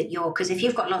low so that because if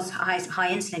you've got lots of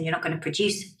high insulin, you're not going to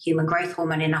produce human growth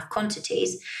hormone in enough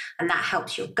quantities. And that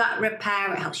helps your gut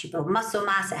repair. It helps you build muscle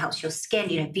mass. It helps your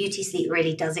skin. Beauty sleep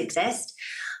really does exist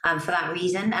for that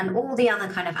reason. And all the other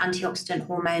kind of antioxidant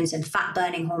hormones and fat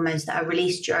burning hormones that are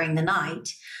released during the night,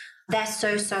 they're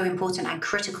so important and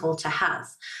critical to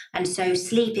health. And so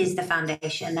sleep is the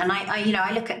foundation. And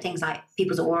I look at things like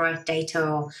people's aura data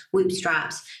or Whoop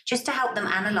straps just to help them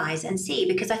analyze and see,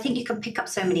 because I think you can pick up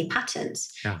so many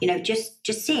patterns. Yeah.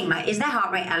 Just seeing, like, is their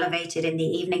heart rate elevated in the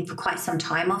evening for quite some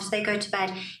time after they go to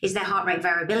bed? Is their heart rate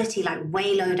variability like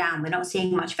way low down? We're not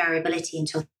seeing much variability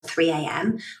until 3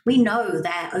 a.m. We know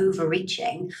they're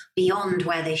overreaching beyond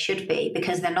where they should be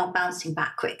because they're not bouncing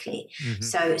back quickly. Mm-hmm.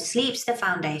 So sleep's the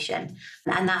foundation.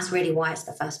 And that's really why it's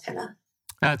the first pillar.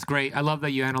 That's great. I love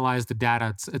that you analyze the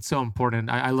data. It's so important.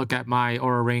 I look at my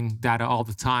Oura Ring data all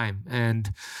the time.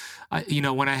 And,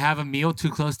 when I have a meal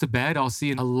too close to bed, I'll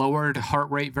see a lowered heart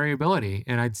rate variability.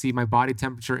 And I'd see my body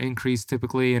temperature increase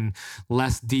typically and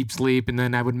less deep sleep. And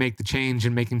then I would make the change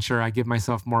in making sure I give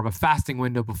myself more of a fasting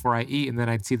window before I eat. And then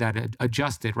I'd see that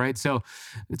adjusted, right? So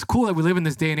it's cool that we live in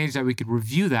this day and age that we could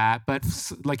review that. But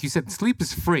like you said, sleep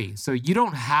is free. So you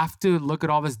don't have to look at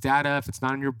all this data if it's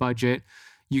not in your budget.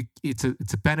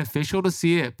 It's beneficial to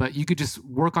see it, but you could just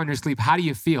work on your sleep. How do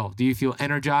you feel? Do you feel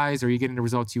energized? Are you getting the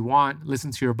results you want?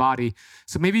 Listen to your body.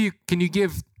 So maybe can you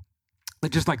give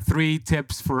just like 3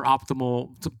 tips for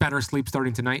better sleep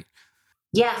starting tonight?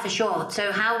 Yeah, for sure.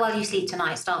 So how well you sleep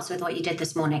tonight starts with what you did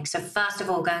this morning. So first of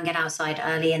all, go and get outside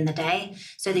early in the day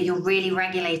so that you're really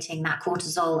regulating that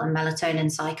cortisol and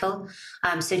melatonin cycle.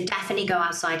 So definitely go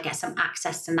outside, get some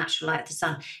access to natural light of the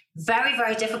sun. Very,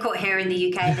 very difficult here in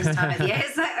the UK at this time of year.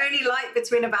 It's only light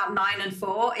between about 9 and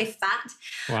 4, if that.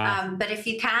 Wow. But if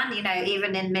you can,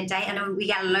 even in midday, and we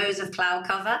get loads of cloud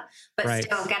cover, but right.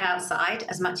 Still get outside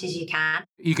as much as you can.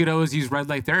 You could always use red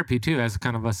light therapy too as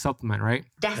kind of a supplement, right?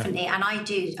 Definitely. Yeah. And I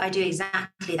do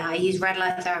exactly that. I use red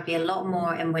light therapy a lot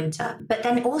more in winter. But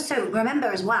then also remember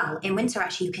as well, in winter,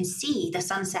 actually, you can see the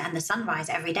sunset and the sunrise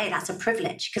every day. That's a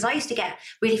privilege. Because I used to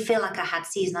really feel like I had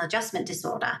seasonal adjustment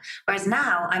disorder. Whereas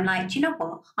now I'm like, do you know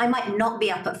what? I might not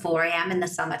be up at 4 a.m. in the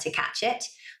summer to catch it,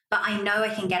 but I know I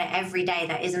can get it every day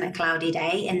that isn't a cloudy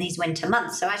day in these winter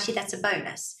months. So actually that's a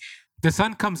bonus. The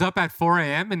sun comes up at 4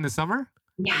 a.m. in the summer?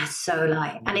 Yeah, so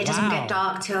light. And it doesn't get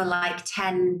dark till like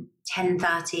 10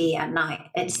 10:30 at night.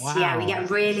 It's Wow. we get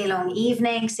really long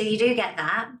evenings, so you do get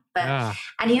that. But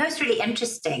and it's really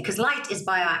interesting because light is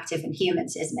bioactive in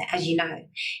humans, isn't it? As you know,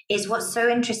 is what's so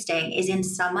interesting is in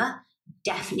summer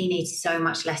definitely need so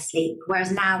much less sleep,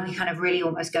 whereas now we kind of really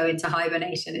almost go into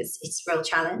hibernation. It's a real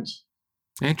challenge.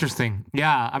 Interesting.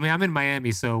 Yeah. I mean, I'm in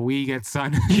Miami, so we get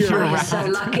sun You're so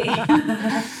lucky.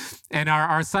 And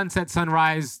our sunset,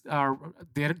 sunrise,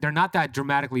 they're not that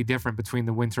dramatically different between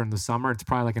the winter and the summer. It's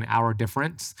probably like an hour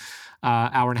difference,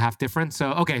 hour and a half difference.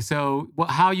 So, okay. So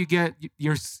how you get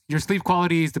your sleep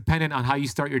quality is dependent on how you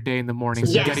start your day in the morning.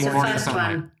 So yes, getting the morning first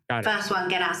sunlight. one. First one,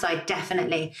 get outside,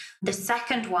 definitely. The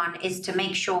second one is to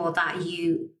make sure that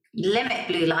you limit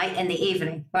blue light in the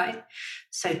evening, right?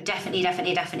 So definitely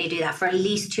do that for at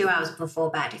least 2 hours before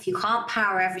bed. If you can't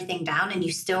power everything down and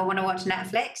you still want to watch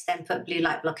Netflix, then put blue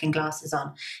light blocking glasses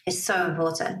on. It's so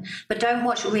important. But don't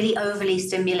watch really overly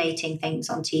stimulating things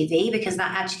on TV because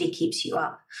that actually keeps you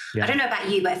up. Yeah. I don't know about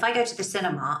you, but if I go to the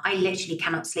cinema, I literally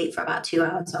cannot sleep for about 2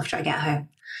 hours after I get home.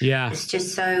 Yeah. It's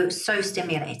just so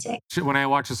stimulating. When I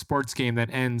watch a sports game that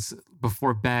ends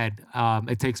before bed,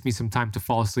 it takes me some time to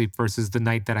fall asleep versus the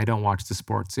night that I don't watch the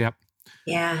sports. Yep.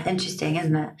 Yeah, interesting,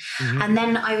 isn't it? Mm-hmm. And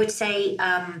then I would say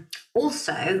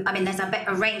also, I mean, there's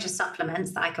a range of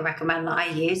supplements that I can recommend that I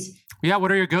use. Yeah,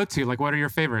 what are your go-to? Like, what are your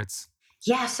favorites?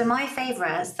 Yeah, so my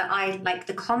favorites that I like,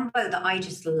 the combo that I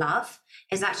just love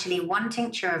is actually 1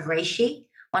 tincture of reishi,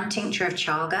 1 tincture of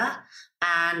chaga,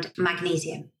 and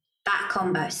magnesium. That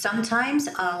combo. Sometimes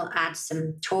I'll add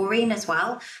some taurine as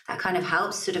well. That kind of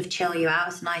helps sort of chill you out.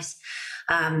 It's nice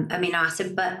amino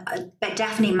acid, but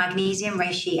definitely magnesium,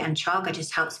 reishi, and chaga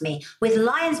just helps me. With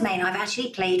lion's mane, I've actually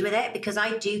played with it because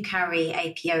I do carry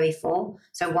a POE4,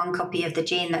 so 1 copy of the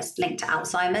gene that's linked to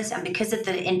Alzheimer's, and because of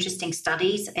the interesting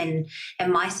studies in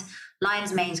mice,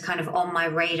 lion's mane is kind of on my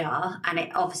radar, and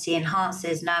it obviously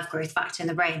enhances nerve growth factor in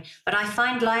the brain. But I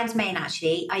find lion's mane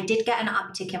actually, I did get an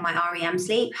uptick in my REM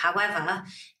sleep. However,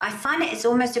 I find it's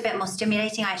almost a bit more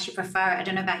stimulating. I actually prefer it. I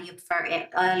don't know about you, prefer it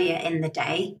earlier in the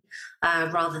day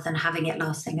rather than having it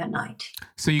last thing at night.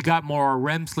 So you got more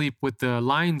REM sleep with the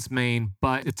lion's mane,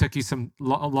 but it took you some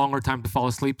longer time to fall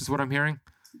asleep is what I'm hearing?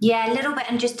 Yeah, a little bit,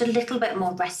 and just a little bit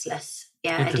more restless.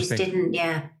 Yeah, I just didn't,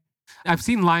 I've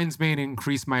seen lion's mane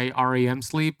increase my REM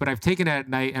sleep, but I've taken it at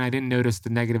night and I didn't notice the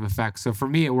negative effects. So for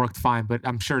me, it worked fine, but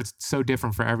I'm sure it's so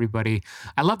different for everybody.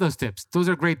 I love those tips. Those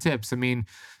are great tips. I mean,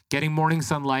 getting morning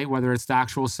sunlight, whether it's the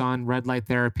actual sun, red light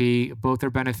therapy, both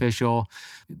are beneficial.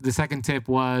 The second tip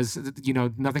was,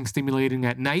 nothing stimulating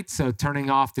at night. So turning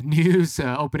off the news,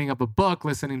 opening up a book,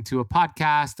 listening to a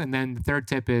podcast. And then the third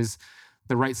tip is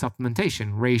the right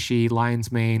supplementation, reishi,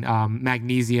 lion's mane,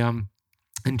 magnesium,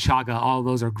 and chaga. All of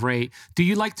those are great. Do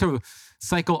you like to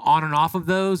cycle on and off of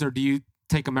those, or do you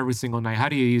take them every single night? How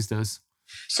do you use those?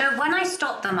 So when I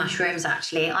stop the mushrooms,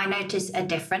 actually, I notice a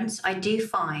difference. I do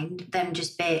find them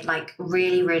just be like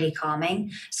really, really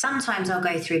calming. Sometimes I'll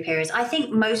go through periods. I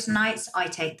think most nights I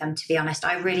take them, to be honest.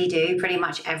 I really do, pretty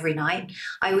much every night.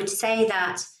 I would say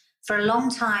that for a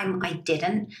long time, I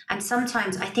didn't. And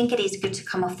sometimes I think it is good to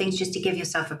come off things just to give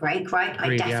yourself a break, right?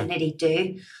 I definitely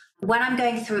do. When I'm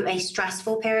going through a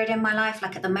stressful period in my life,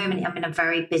 like at the moment, I'm in a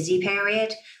very busy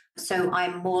period. So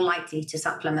I'm more likely to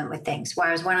supplement with things.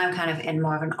 Whereas when I'm kind of in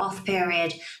more of an off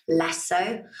period, less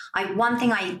so. One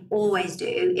thing I always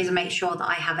do is make sure that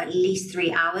I have at least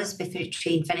 3 hours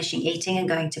between finishing eating and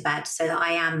going to bed so that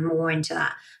I am more into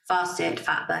that fasted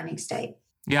fat burning state.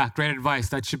 Yeah, great advice.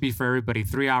 That should be for everybody.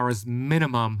 3 hours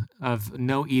minimum of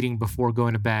no eating before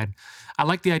going to bed. I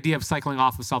like the idea of cycling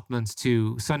off of supplements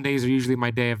too. Sundays are usually my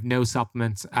day of no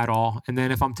supplements at all. And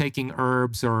then if I'm taking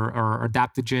herbs or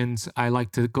adaptogens, I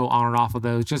like to go on and off of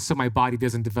those just so my body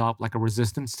doesn't develop like a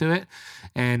resistance to it.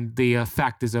 And the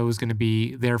effect is always going to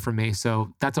be there for me.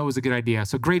 So that's always a good idea.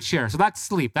 So great share. So that's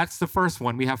sleep. That's the first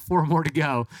one. We have 4 more to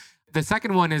go. The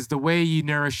second one is the way you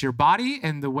nourish your body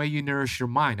and the way you nourish your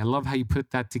mind. I love how you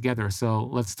put that together. So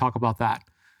let's talk about that.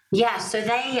 Yeah, so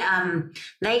they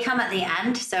come at the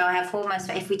end. So I have hormones.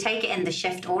 If we take it in the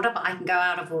shift order, but I can go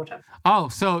out of order. Oh,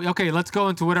 so okay, let's go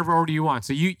into whatever order you want.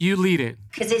 So you lead it.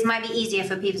 Because it might be easier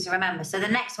for people to remember. So the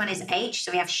next one is H.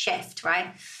 So we have shift, right?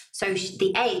 So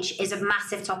the H is a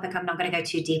massive topic. I'm not going to go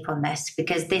too deep on this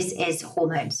because this is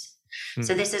hormones.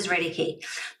 So this is really key.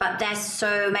 But there's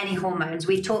so many hormones.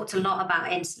 We've talked a lot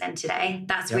about insulin today.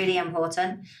 That's really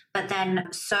important. But then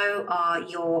so are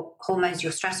your hormones,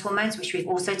 your stress hormones, which we've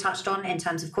also touched on in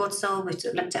terms of cortisol.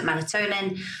 We've looked at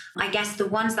melatonin. I guess the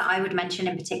ones that I would mention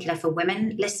in particular for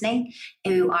women listening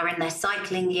who are in their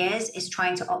cycling years is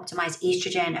trying to optimize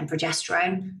estrogen and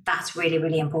progesterone. That's really,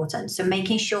 really important. So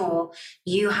making sure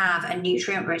you have a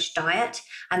nutrient-rich diet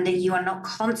and that you are not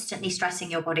constantly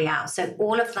stressing your body out. So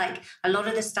all of a lot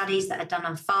of the studies that are done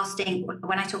on fasting,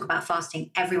 when I talk about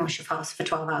fasting, everyone should fast for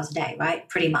 12 hours a day, right?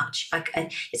 Pretty much.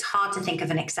 It's hard to think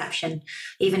of an exception.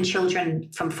 Even children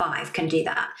from 5 can do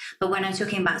that. But when I'm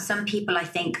talking about some people, I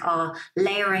think are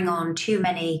layering on too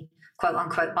many quote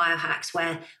unquote biohacks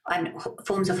and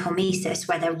forms of hormesis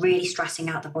where they're really stressing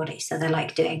out the body. So they're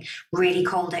doing really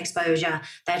cold exposure.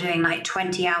 They're doing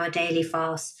 20-hour daily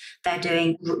fasts. They're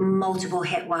doing multiple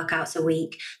HIIT workouts a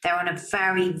week. They're on a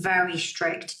very, very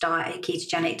strict diet,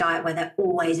 ketogenic diet, where they're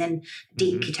always in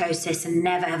deep ketosis and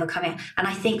never ever coming. And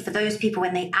I think for those people,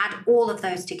 when they add all of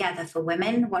those together for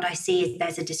women, what I see is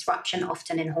there's a disruption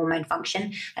often in hormone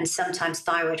function and sometimes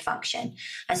thyroid function.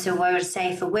 And so what I would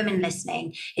say for women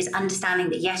listening is understanding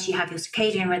that yes, you have your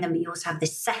circadian rhythm, but you also have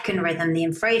this second rhythm, the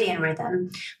infradian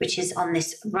rhythm, which is on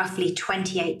this roughly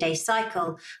 28-day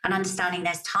cycle, and understanding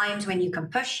there's times when you can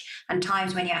push and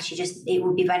times when you actually it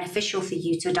will be beneficial for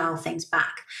you to dial things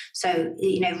back. So,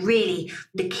 really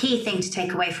the key thing to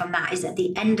take away from that is at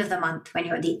the end of the month, when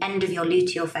you're at the end of your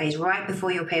luteal phase, right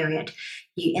before your period,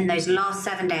 in those last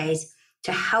 7 days,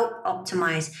 to help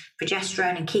optimize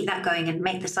progesterone and keep that going and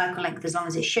make the cycle length as long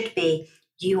as it should be,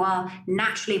 you are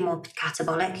naturally more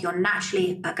catabolic. You're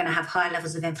naturally going to have higher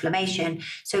levels of inflammation.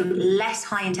 So less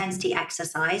high intensity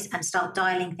exercise and start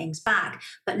dialing things back.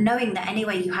 But knowing that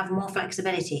anyway, you have more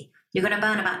flexibility. You're going to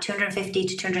burn about 250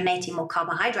 to 280 more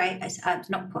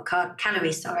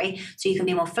calories, sorry. So you can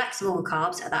be more flexible with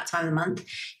carbs at that time of the month.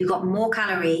 You've got more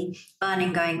calorie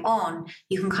burning going on.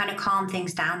 You can kind of calm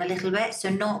things down a little bit. So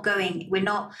we're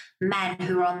not men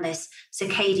who are on this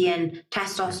circadian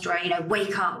testosterone,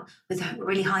 wake up with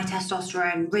really high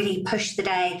testosterone, really push the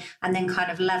day, and then kind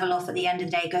of level off at the end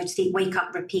of the day, go to sleep, wake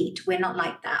up, repeat. We're not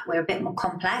like that. We're a bit more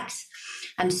complex.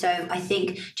 And so I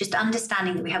think just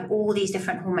understanding that we have all these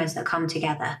different hormones that come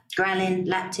together, ghrelin,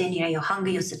 leptin, your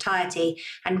hunger, your satiety,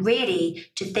 and really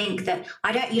to think that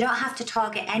you don't have to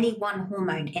target any one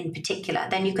hormone in particular,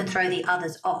 then you can throw the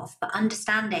others off. But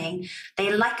understanding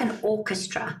they're like an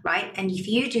orchestra, right? And if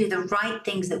you do the right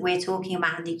things that we're talking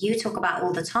about and that you talk about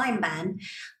all the time, Ben,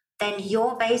 then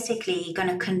you're basically going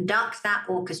to conduct that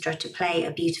orchestra to play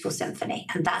a beautiful symphony.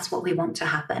 And that's what we want to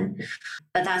happen.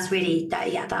 But that's really,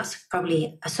 that's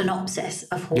probably a synopsis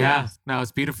of hormones. Yeah, no,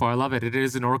 it's beautiful. I love it. It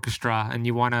is an orchestra and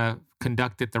you want to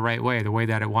conduct it the right way, the way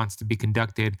that it wants to be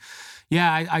conducted.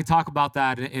 Yeah, I talk about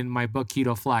that in my book,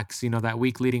 Keto Flex, that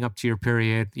week leading up to your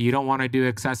period. You don't want to do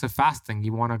excessive fasting.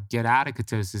 You want to get out of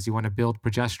ketosis. You want to build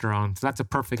progesterone. So that's a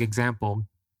perfect example.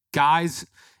 Guys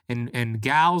and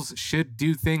gals should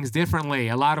do things differently.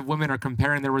 A lot of women are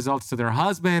comparing their results to their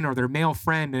husband or their male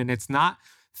friend, and it's not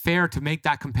fair to make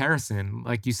that comparison.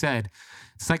 Like you said,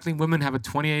 cycling women have a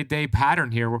 28-day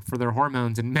pattern here for their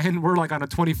hormones, and men, we're on a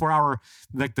 24-hour,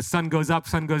 the sun goes up,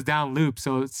 sun goes down loop.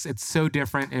 So it's so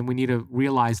different, and we need to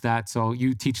realize that. So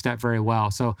you teach that very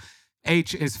well. So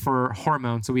H is for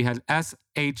hormone. So we had S,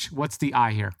 H. What's the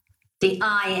I here? The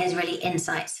I is really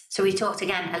insights. So we talked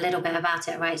again a little bit about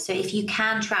it, right? So if you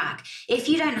can track, if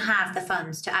you don't have the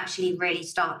funds to actually really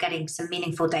start getting some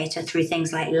meaningful data through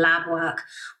things like lab work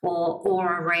or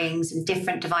Oura rings and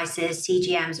different devices,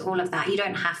 CGMs, all of that, you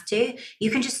don't have to. You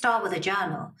can just start with a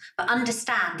journal. But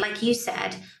understand, like you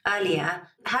said earlier,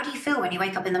 how do you feel when you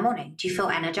wake up in the morning? Do you feel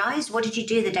energized? What did you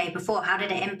do the day before? How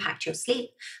did it impact your sleep?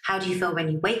 How do you feel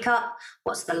when you wake up?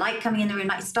 What's the light coming in the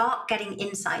room? Start getting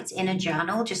insights in a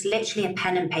journal, just literally a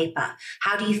pen and paper.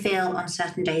 How do you feel on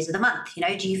certain days of the month?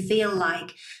 Do you feel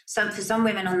like for some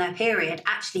women on their period,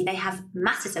 actually they have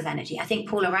masses of energy? I think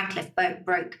Paula Radcliffe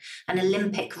broke an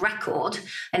Olympic record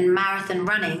in marathon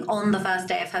running on the first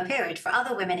day of her period. For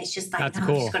other women, it's just That's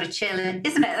cool. I've just got to chill, isn't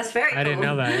it? That's very cool. I didn't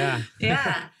know that, yeah.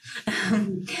 Yeah.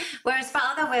 Whereas for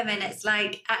other women, it's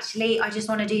actually, I just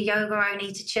want to do yoga. I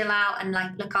need to chill out and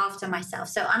look after myself.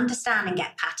 So understand and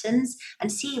get patterns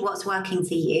and see what's working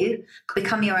for you.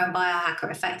 Become your own biohacker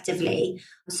effectively.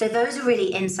 So those are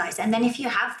really insights. And then if you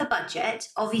have the budget,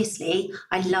 obviously,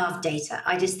 I love data.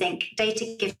 I just think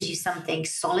data gives you something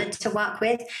solid to work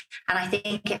with. And I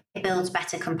think it builds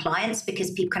better compliance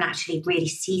because people can actually really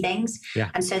see things. Yeah.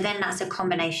 And so then that's a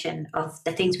combination of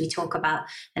the things we talk about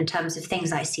in terms of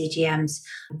things like CGMs,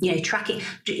 tracking.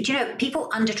 Do you know, people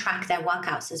under track their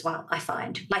workouts as well, I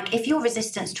find. Like if you're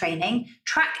resistance training,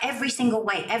 track every single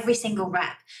weight, every single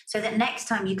rep, so that next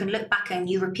time you can look back and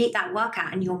you repeat that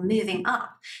workout and you're moving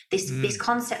up. This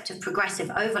concept of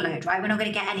progressive overload, right? We're not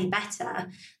going to get any better.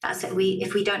 That's it.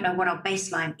 If we don't know what our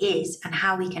baseline is and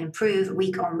how we can improve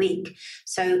week on week.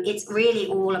 So it's really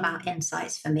all about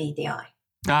insights for me, the eye.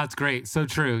 That's great. So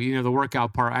true. The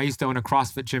workout part. I used to own a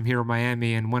CrossFit gym here in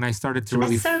Miami. And when I started to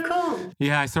That's so cool.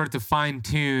 Yeah, I started to fine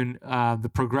tune the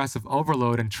progressive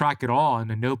overload and track it all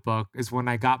in a notebook is when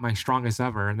I got my strongest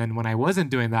ever. And then when I wasn't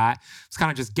doing that, I was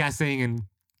kind of just guessing and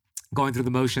going through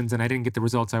the motions, and I didn't get the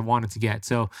results I wanted to get.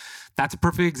 So that's a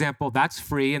perfect example. That's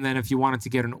free. And then if you wanted to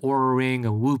get an Oura Ring,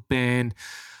 a Whoop Band,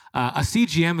 a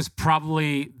CGM is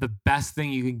probably the best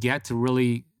thing you can get to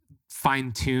really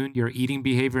fine-tune your eating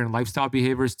behavior and lifestyle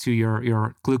behaviors to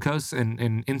your glucose and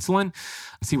insulin,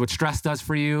 see what stress does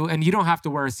for you. And you don't have to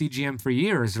wear a CGM for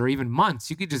years or even months.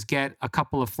 You could just get a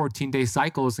couple of 14-day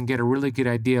cycles and get a really good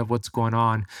idea of what's going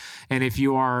on. And if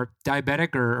you are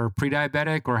diabetic or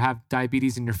pre-diabetic or have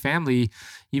diabetes in your family,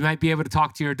 you might be able to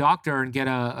talk to your doctor and get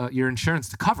your insurance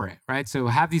to cover it, right? So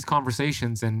have these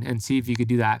conversations and see if you could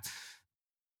do that.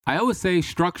 I always say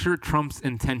structure trumps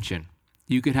intention.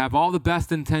 You could have all the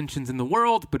best intentions in the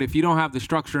world, but if you don't have the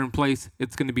structure in place,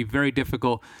 it's going to be very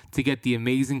difficult to get the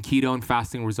amazing keto and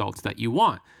fasting results that you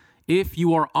want. If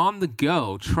you are on the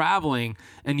go, traveling,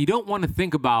 and you don't want to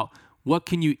think about what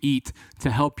can you eat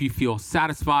to help you feel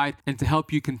satisfied and to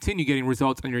help you continue getting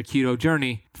results on your keto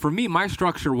journey, for me, my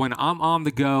structure when I'm on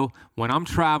the go, when I'm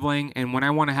traveling, and when I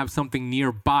want to have something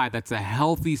nearby that's a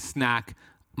healthy snack,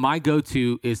 my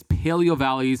go-to is Paleo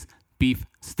Valley's beef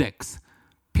sticks.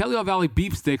 Paleo Valley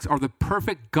beef sticks are the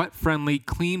perfect gut-friendly,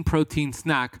 clean protein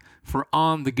snack for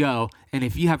on the go. And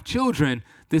if you have children,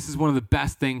 this is one of the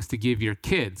best things to give your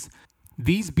kids.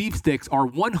 These beef sticks are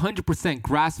 100%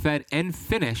 grass-fed and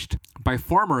finished by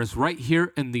farmers right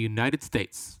here in the United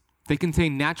States. They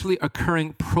contain naturally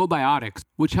occurring probiotics,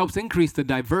 which helps increase the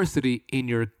diversity in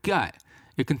your gut.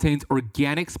 It contains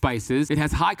organic spices. It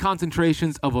has high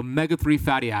concentrations of omega-3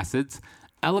 fatty acids,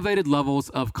 elevated levels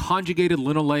of conjugated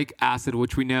linoleic acid,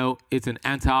 which we know is an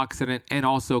antioxidant and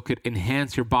also could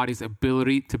enhance your body's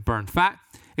ability to burn fat.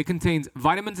 It contains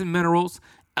vitamins and minerals,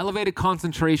 elevated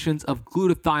concentrations of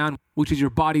glutathione, which is your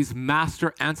body's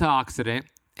master antioxidant,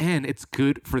 and it's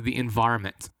good for the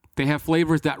environment. They have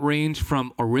flavors that range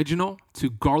from original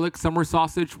to garlic summer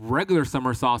sausage, regular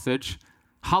summer sausage,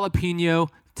 jalapeno,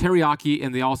 teriyaki,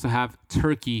 and they also have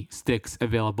turkey sticks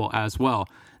available as well.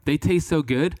 They taste so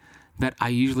good that I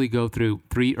usually go through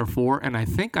 3 or 4, and I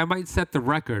think I might set the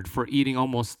record for eating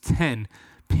almost 10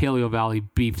 Paleo Valley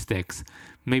beef sticks.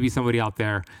 Maybe somebody out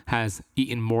there has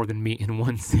eaten more than me in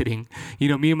one sitting.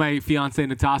 Me and my fiance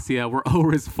Natasha, we're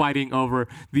always fighting over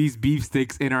these beef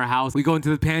sticks in our house. We go into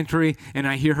the pantry and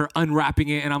I hear her unwrapping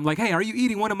it and I'm like, hey, are you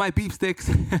eating one of my beef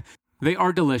sticks? They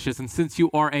are delicious. And since you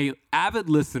are an avid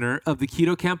listener of the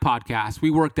Keto Camp podcast,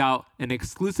 we worked out an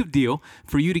exclusive deal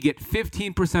for you to get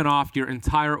 15% off your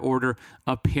entire order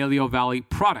of Paleo Valley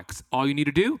products. All you need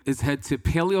to do is head to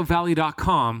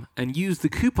paleovalley.com and use the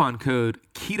coupon code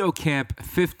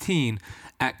KetoCamp15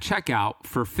 at checkout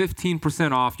for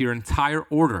 15% off your entire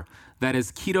order. That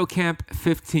is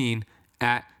KetoCamp15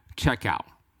 at checkout.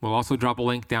 We'll also drop a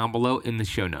link down below in the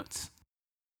show notes.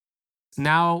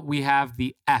 Now we have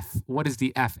the F. What is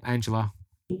the F, Angela?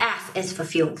 F is for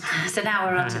fuel. So now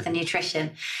we're on to the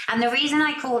nutrition. And the reason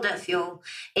I called it fuel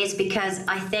is because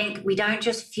I think we don't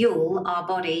just fuel our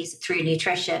bodies through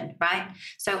nutrition, right?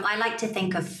 So I like to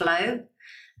think of flow.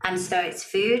 And so it's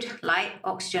food, light,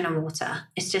 oxygen, and water.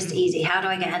 It's just easy. How do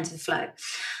I get into flow?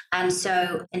 And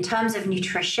so in terms of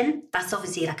nutrition, that's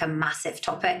obviously like a massive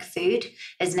topic, food,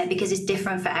 isn't it? Because it's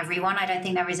different for everyone. I don't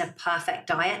think there is a perfect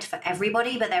diet for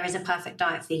everybody, but there is a perfect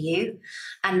diet for you.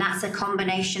 And that's a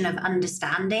combination of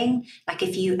understanding. Like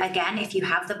if you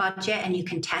have the budget and you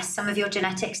can test some of your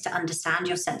genetics to understand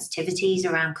your sensitivities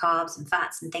around carbs and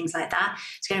fats and things like that,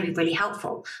 it's going to be really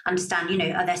helpful. Understand,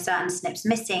 are there certain SNPs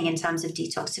missing in terms of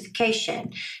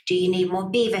detoxification? Do you need more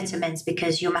B vitamins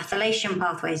because your methylation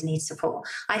pathways need support?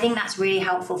 I think that's really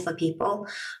helpful for people.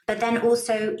 But then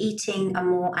also eating a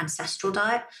more ancestral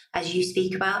diet, as you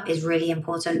speak about, is really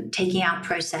important. Taking out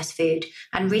processed food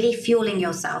and really fueling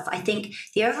yourself. I think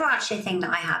the overarching thing that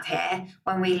I have here,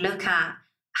 when we look at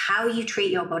how you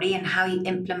treat your body and how you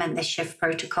implement this shift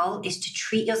protocol, is to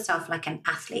treat yourself like an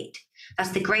athlete.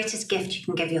 That's the greatest gift you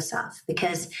can give yourself,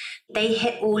 because they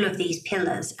hit all of these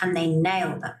pillars and they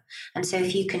nail them. And so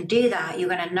if you can do that, you're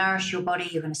going to nourish your body,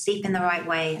 you're going to sleep in the right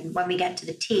way. And when we get to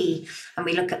the T and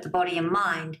we look at the body and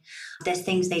mind, there's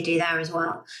things they do there as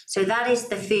well. So that is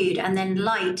the food. And then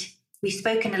light, we've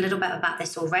spoken a little bit about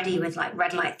this already with like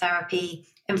red light therapy,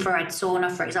 infrared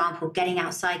sauna, for example, getting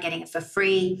outside, getting it for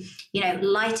free.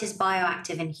 Light is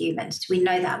bioactive in humans. We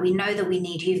know that. We know that we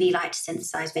need UV light to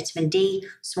synthesize vitamin D,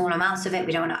 small amounts of it.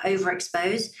 We don't want to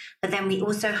overexpose. But then we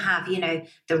also have,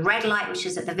 the red light, which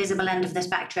is at the visible end of the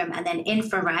spectrum, and then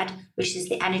infrared, which is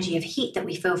the energy of heat that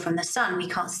we feel from the sun. We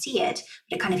can't see it,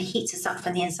 but it kind of heats us up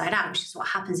from the inside out, which is what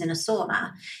happens in a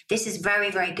sauna. This is very,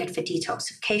 very good for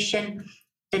detoxification.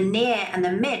 The near and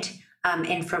the mid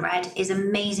infrared is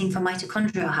amazing for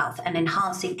mitochondrial health and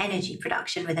enhancing energy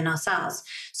production within our cells.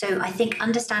 So I think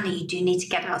understanding you do need to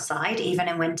get outside, even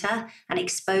in winter, and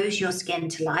expose your skin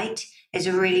to light is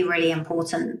a really, really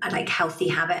important, healthy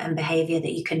habit and behavior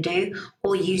that you can do,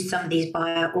 or use some of these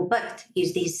or both,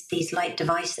 use these light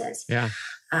devices. Yeah.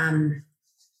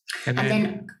 And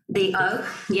then the O,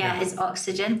 is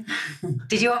oxygen.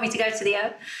 Did you want me to go to the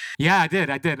O? Yeah, I did.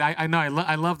 I know.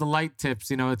 I love the light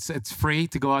tips. It's free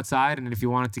to go outside, and if you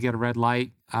wanted to get a red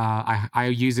light,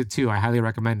 I use it too. I highly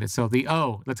recommend it. So the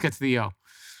O, let's get to the O.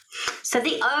 So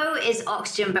the O is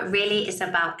oxygen, but really it's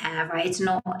about air, right?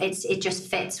 It just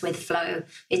fits with flow.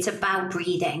 It's about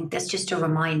breathing. That's just a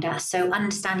reminder. So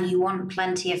understanding you want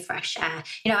plenty of fresh air.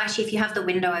 Actually, if you have the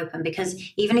window open, because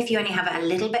even if you only have it a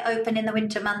little bit open in the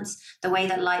winter months, the way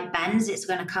that light bends, it's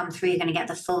going to come through. You're going to get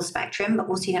the full spectrum, but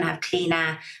also you're going to have clean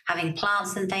air, having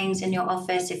plants and things in your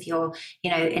office. If you're,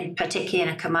 particularly in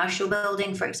a commercial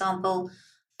building, for example,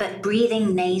 but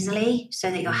breathing nasally so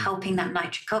that you're helping that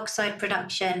nitric oxide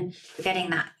production, you're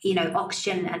getting that,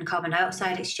 oxygen and carbon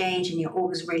dioxide exchange, and your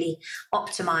organs really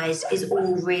optimized is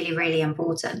all really, really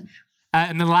important.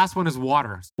 And the last one is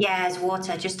water. Yeah, it's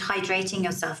water, just hydrating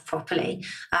yourself properly.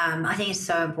 I think it's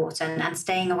so important, and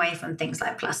staying away from things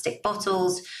like plastic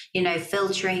bottles,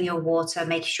 filtering your water,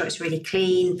 making sure it's really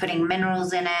clean, putting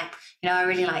minerals in it. I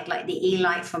really like the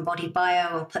E-Light from Body Bio.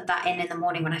 I'll put that in the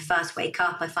morning when I first wake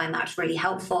up. I find that's really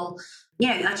helpful.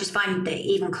 I just find that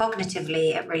even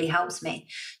cognitively, it really helps me.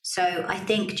 So I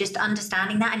think just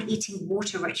understanding that and eating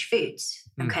water-rich foods,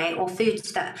 okay, or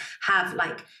foods that have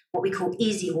what we call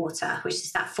easy water, which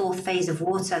is that fourth phase of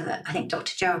water that I think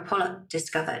Dr. Gerald Pollack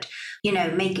discovered.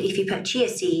 If you put chia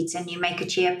seeds and you make a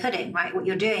chia pudding, right, what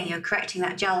you're doing, you're correcting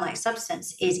that gel-like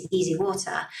substance is easy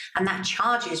water, and that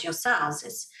charges your cells.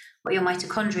 It's what your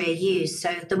mitochondria use.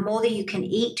 So the more that you can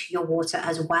eat your water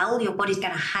as well, your body's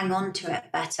going to hang on to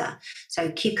it better. So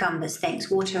cucumbers,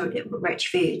 things, water-rich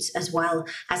foods, as well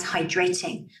as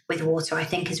hydrating with water, I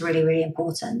think is really, really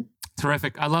important.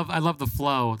 Terrific. I love the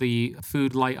flow, the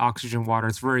food, light, oxygen, water.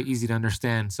 It's very easy to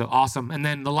understand. So awesome. And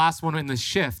then the last one in the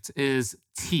shift is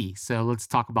T. So let's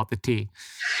talk about the T.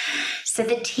 So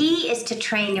the T is to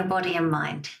train your body and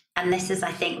mind. And this is,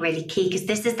 I think, really key, because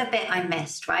this is the bit I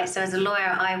missed, right? So as a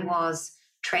lawyer, I was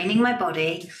training my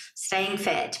body, staying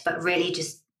fit, but really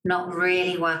just not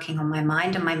really working on my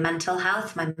mind and my mental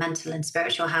health, my mental and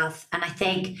spiritual health. And I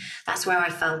think that's where I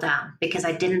fell down, because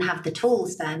I didn't have the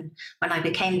tools then when I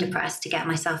became depressed to get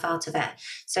myself out of it.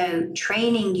 So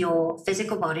training your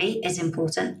physical body is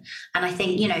important. And I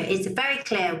think, it's very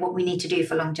clear what we need to do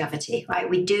for longevity, right?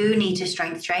 We do need to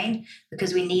strength train,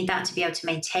 because we need that to be able to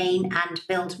maintain and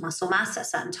build muscle mass at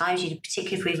certain times,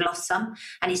 particularly if we've lost some.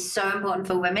 And it's so important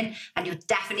for women, and you're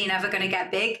definitely never going to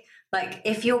get big.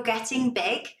 If you're getting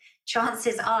big,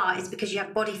 chances are it's because you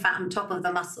have body fat on top of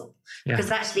the muscle. Yeah.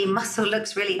 Because actually muscle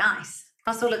looks really nice.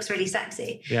 Muscle looks really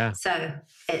sexy. Yeah. So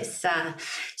it's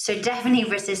so definitely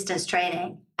resistance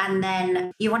training. And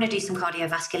then you want to do some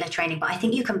cardiovascular training, but I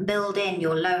think you can build in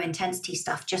your low intensity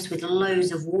stuff just with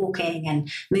loads of walking and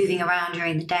moving around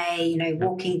during the day,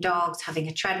 walking dogs, having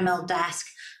a treadmill desk,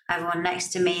 everyone next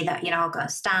to me that, I'll go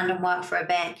stand and work for a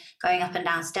bit, going up and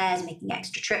down stairs, making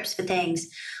extra trips for things.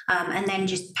 And then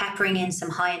just peppering in some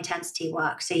high intensity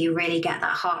work. So you really get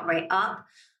that heart rate up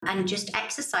and just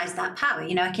exercise that power.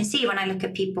 I can see when I look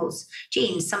at people's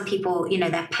genes, some people,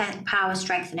 their power,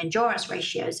 strength, and endurance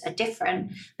ratios are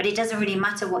different, but it doesn't really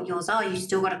matter what yours are. You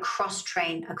still got to cross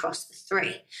train across the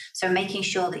three. So making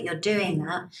sure that you're doing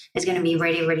that is going to be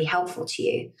really, really helpful to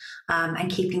you,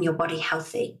 and keeping your body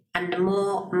healthy. And the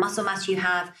more muscle mass you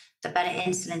have, the better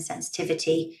insulin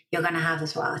sensitivity you're going to have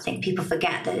as well. I think people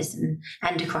forget that it's an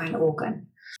endocrine organ.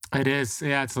 It is.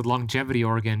 Yeah, it's a longevity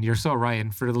organ. You're so right.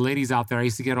 And for the ladies out there, I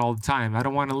used to get all the time, I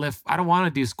don't want to lift. I don't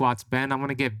want to do squats, Ben. I want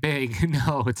to get big.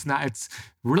 No, it's not. It's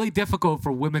really difficult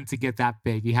for women to get that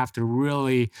big. You have to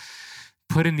really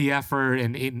put in the effort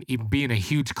and be in a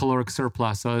huge caloric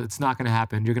surplus. So it's not going to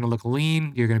happen. You're going to look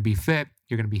lean. You're going to be fit.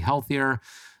 You're going to be healthier.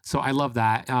 So I love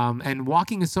that. And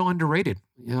walking is so underrated.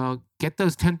 Get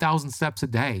those 10,000 steps a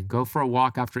day. Go for a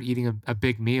walk after eating a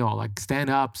big meal. Like stand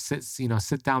up,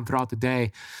 sit down throughout the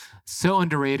day. So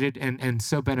underrated and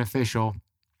so beneficial.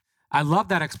 I love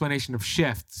that explanation of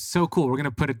shift. So cool. We're going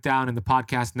to put it down in the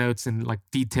podcast notes and like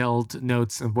detailed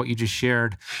notes of what you just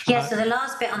shared. Yeah. So the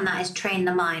last bit on that is train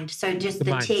the mind. So just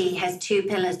the T has two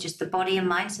pillars, just the body and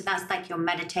mind. So that's like your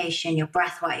meditation, your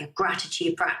breath work, your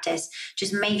gratitude practice.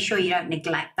 Just make sure you don't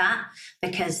neglect that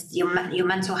because your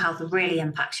mental health really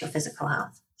impacts your physical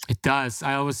health. It does.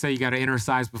 I always say you got to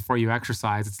exercise before you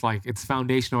exercise. It's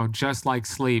foundational, just like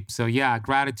sleep. So yeah,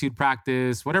 gratitude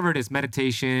practice, whatever it is,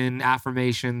 meditation,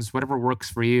 affirmations, whatever works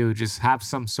for you, just have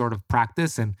some sort of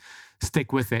practice and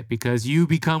stick with it because you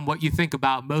become what you think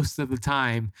about most of the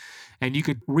time. And you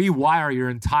could rewire your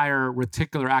entire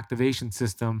reticular activation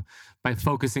system by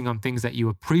focusing on things that you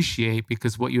appreciate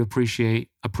because what you appreciate.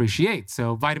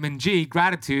 So vitamin G,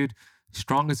 gratitude,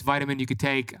 strongest vitamin you could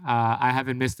take. I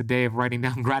haven't missed a day of writing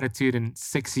down gratitude in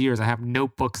 6 years. I have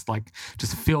notebooks like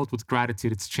just filled with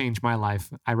gratitude. It's changed my life.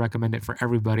 I recommend it for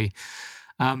everybody.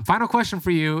 Final question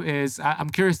for you is, I'm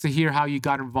curious to hear how you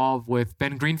got involved with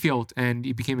Ben Greenfield and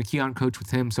you became a Keon coach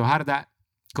with him. So how did that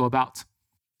go about?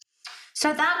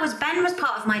 So Ben was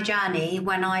part of my journey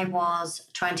when I was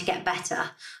trying to get better.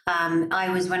 When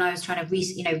I was trying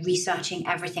to researching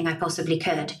everything I possibly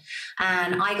could.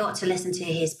 And I got to listen to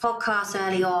his podcast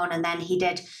early on. And then he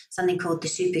did something called the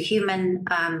Superhuman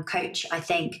Coach, I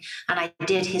think. And I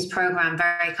did his program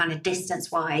very kind of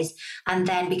distance wise. And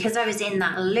then because I was in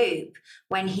that loop,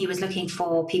 when he was looking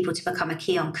for people to become a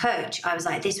Keon coach, I was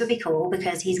like, this would be cool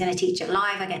because he's going to teach it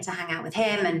live. I get to hang out with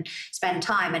him and spend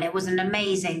time. And it was an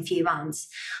amazing few months.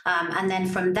 And then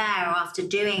from there, after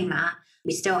doing that,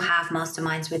 we still have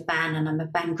masterminds with Ben and I'm a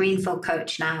Ben Greenfield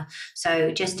coach now.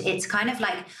 So it's kind of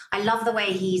like, I love the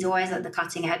way he's always at the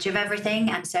cutting edge of everything.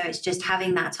 And so it's just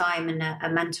having that time and a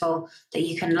mentor that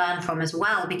you can learn from as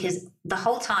well, because the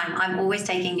whole time I'm always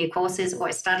taking new courses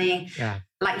or studying. Yeah.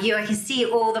 Like you, I can see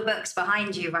all the books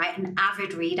behind you, right? An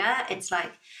avid reader. It's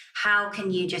like, how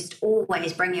can you just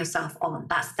always bring yourself on?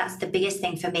 That's the biggest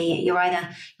thing for me. You're either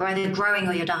growing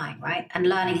or you're dying, right? And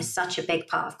learning is such a big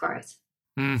part of growth.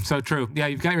 So true. Yeah,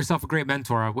 you've got yourself a great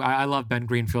mentor. I love Ben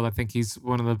Greenfield. I think he's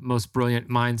one of the most brilliant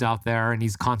minds out there, and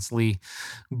he's constantly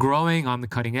growing on the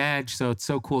cutting edge. So it's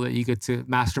so cool that you get to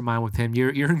mastermind with him.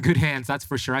 You're in good hands, that's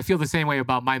for sure. I feel the same way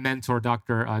about my mentor,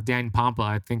 Dr. Dan Pompa.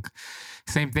 I think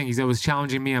same thing. He's always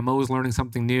challenging me. I'm always learning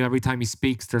something new. Every time he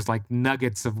speaks, there's like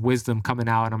nuggets of wisdom coming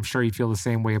out, and I'm sure you feel the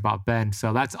same way about Ben.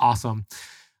 So that's awesome.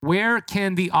 Where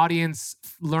can the audience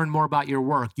learn more about your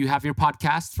work? You have your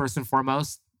podcast, first and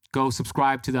foremost. Go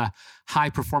subscribe to the High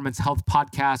Performance Health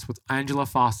Podcast with Angela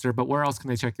Foster. But where else can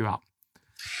they check you out?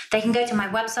 They can go to my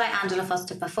website,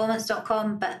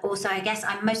 angelafosterperformance.com. But also, I guess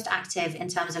I'm most active in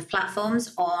terms of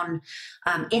platforms on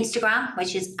Instagram,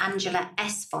 which is Angela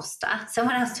S. Foster.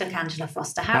 Someone else took Angela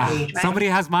Foster. How rude, right? Somebody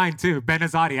has mine too.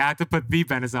 Benazati. I had to put the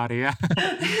Benazati. Yeah.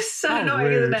 So annoying,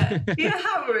 rude. Isn't it? Yeah,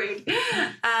 how rude.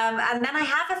 And then I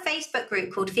have a Facebook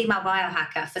group called Female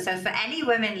Biohacker. So for any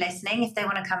women listening, if they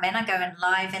want to come in, I go in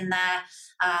live in there.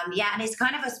 And it's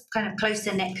kind of a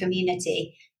closer knit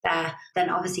community there.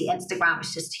 Then obviously Instagram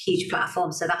is just a huge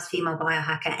platform. So that's Female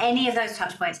Biohacker. Any of those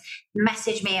touch points,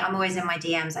 message me. I'm always in my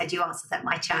DMs. I do answer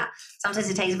my chat. Sometimes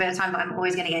it takes a bit of time, but I'm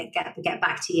always going to get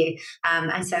back to you.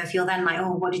 And so if you're then like,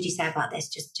 oh, what did you say about this?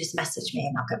 Just message me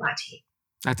and I'll get back to you.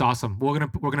 That's awesome. We're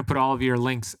gonna put all of your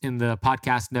links in the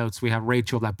podcast notes. We have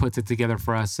Rachel that puts it together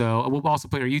for us. So we'll also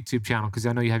put your YouTube channel because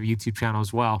I know you have a YouTube channel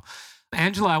as well.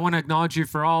 Angela, I want to acknowledge you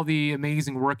for all the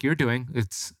amazing work you're doing.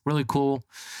 It's really cool.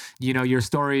 Your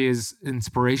story is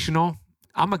inspirational.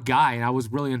 I'm a guy and I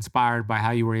was really inspired by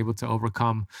how you were able to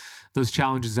overcome those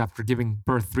challenges after giving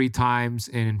birth 3 times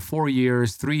in 4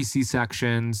 years, 3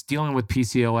 C-sections, dealing with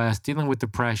PCOS, dealing with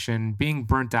depression, being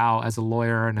burnt out as a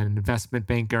lawyer and an investment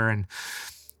banker. And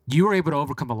you were able to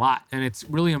overcome a lot. And it's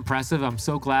really impressive. I'm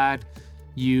so glad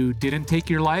you didn't take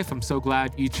your life. I'm so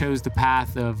glad you chose the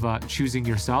path of choosing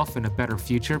yourself and a better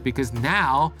future, because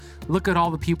now look at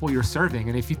all the people you're serving.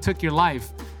 And if you took your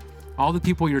life, all the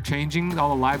people you're changing,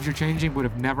 all the lives you're changing would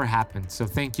have never happened. So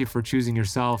thank you for choosing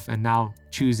yourself and now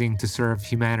choosing to serve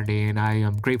humanity. And I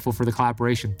am grateful for the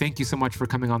collaboration. Thank you so much for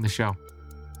coming on the show.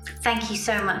 Thank you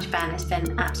so much, Ben. It's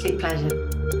been an absolute pleasure.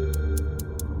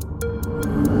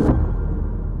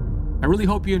 I really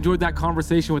hope you enjoyed that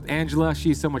conversation with Angela.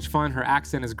 She's so much fun. Her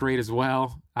accent is great as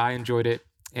well. I enjoyed it.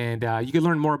 And you can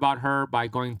learn more about her by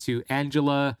going to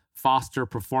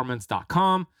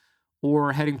angelafosterperformance.com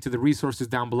or heading to the resources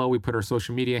down below. We put her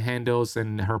social media handles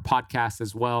and her podcast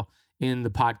as well in the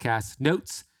podcast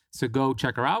notes. So go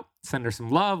check her out, send her some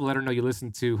love, let her know you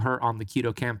listen to her on the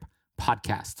Keto Camp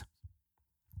podcast.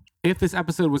 If this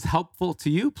episode was helpful to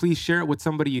you, please share it with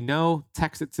somebody you know,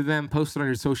 text it to them, post it on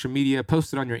your social media,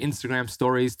 post it on your Instagram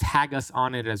stories, tag us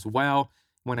on it as well.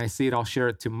 When I see it, I'll share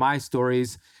it to my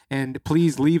stories. And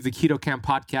please leave the Keto Camp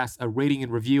podcast a rating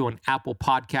and review on Apple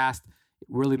Podcast. It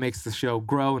really makes the show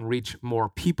grow and reach more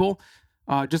people.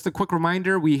 Just a quick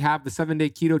reminder, we have the 7-Day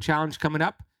Keto Challenge coming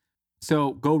up.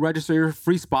 So go register your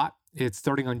free spot. It's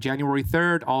starting on January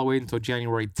 3rd all the way until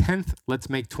January 10th. Let's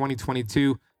make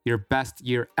 2022 your best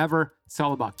year ever. It's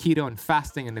all about keto and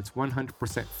fasting, and it's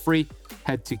 100% free.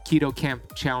 Head to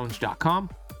ketocampchallenge.com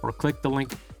or click the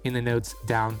link in the notes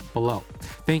down below.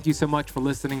 Thank you so much for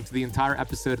listening to the entire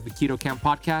episode of the Keto Camp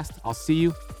podcast. I'll see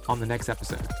you on the next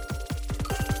episode.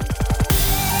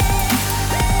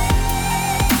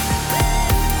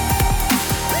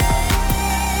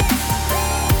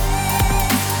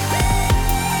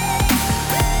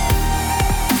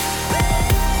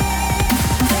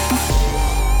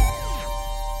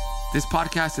 This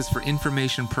podcast is for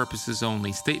information purposes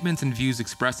only. Statements and views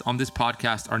expressed on this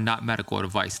podcast are not medical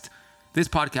advice. This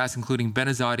podcast, including Ben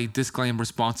Azadi, disclaims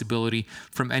responsibility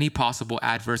from any possible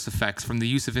adverse effects from the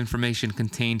use of information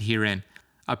contained herein.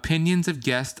 Opinions of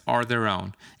guests are their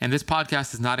own, and this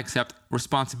podcast does not accept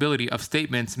responsibility of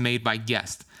statements made by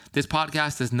guests. This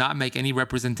podcast does not make any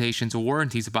representations or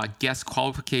warranties about guest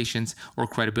qualifications or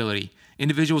credibility.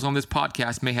 Individuals on this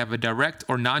podcast may have a direct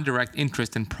or non-direct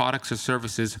interest in products or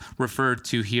services referred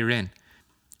to herein.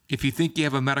 If you think you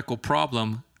have a medical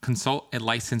problem, consult a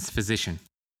licensed physician.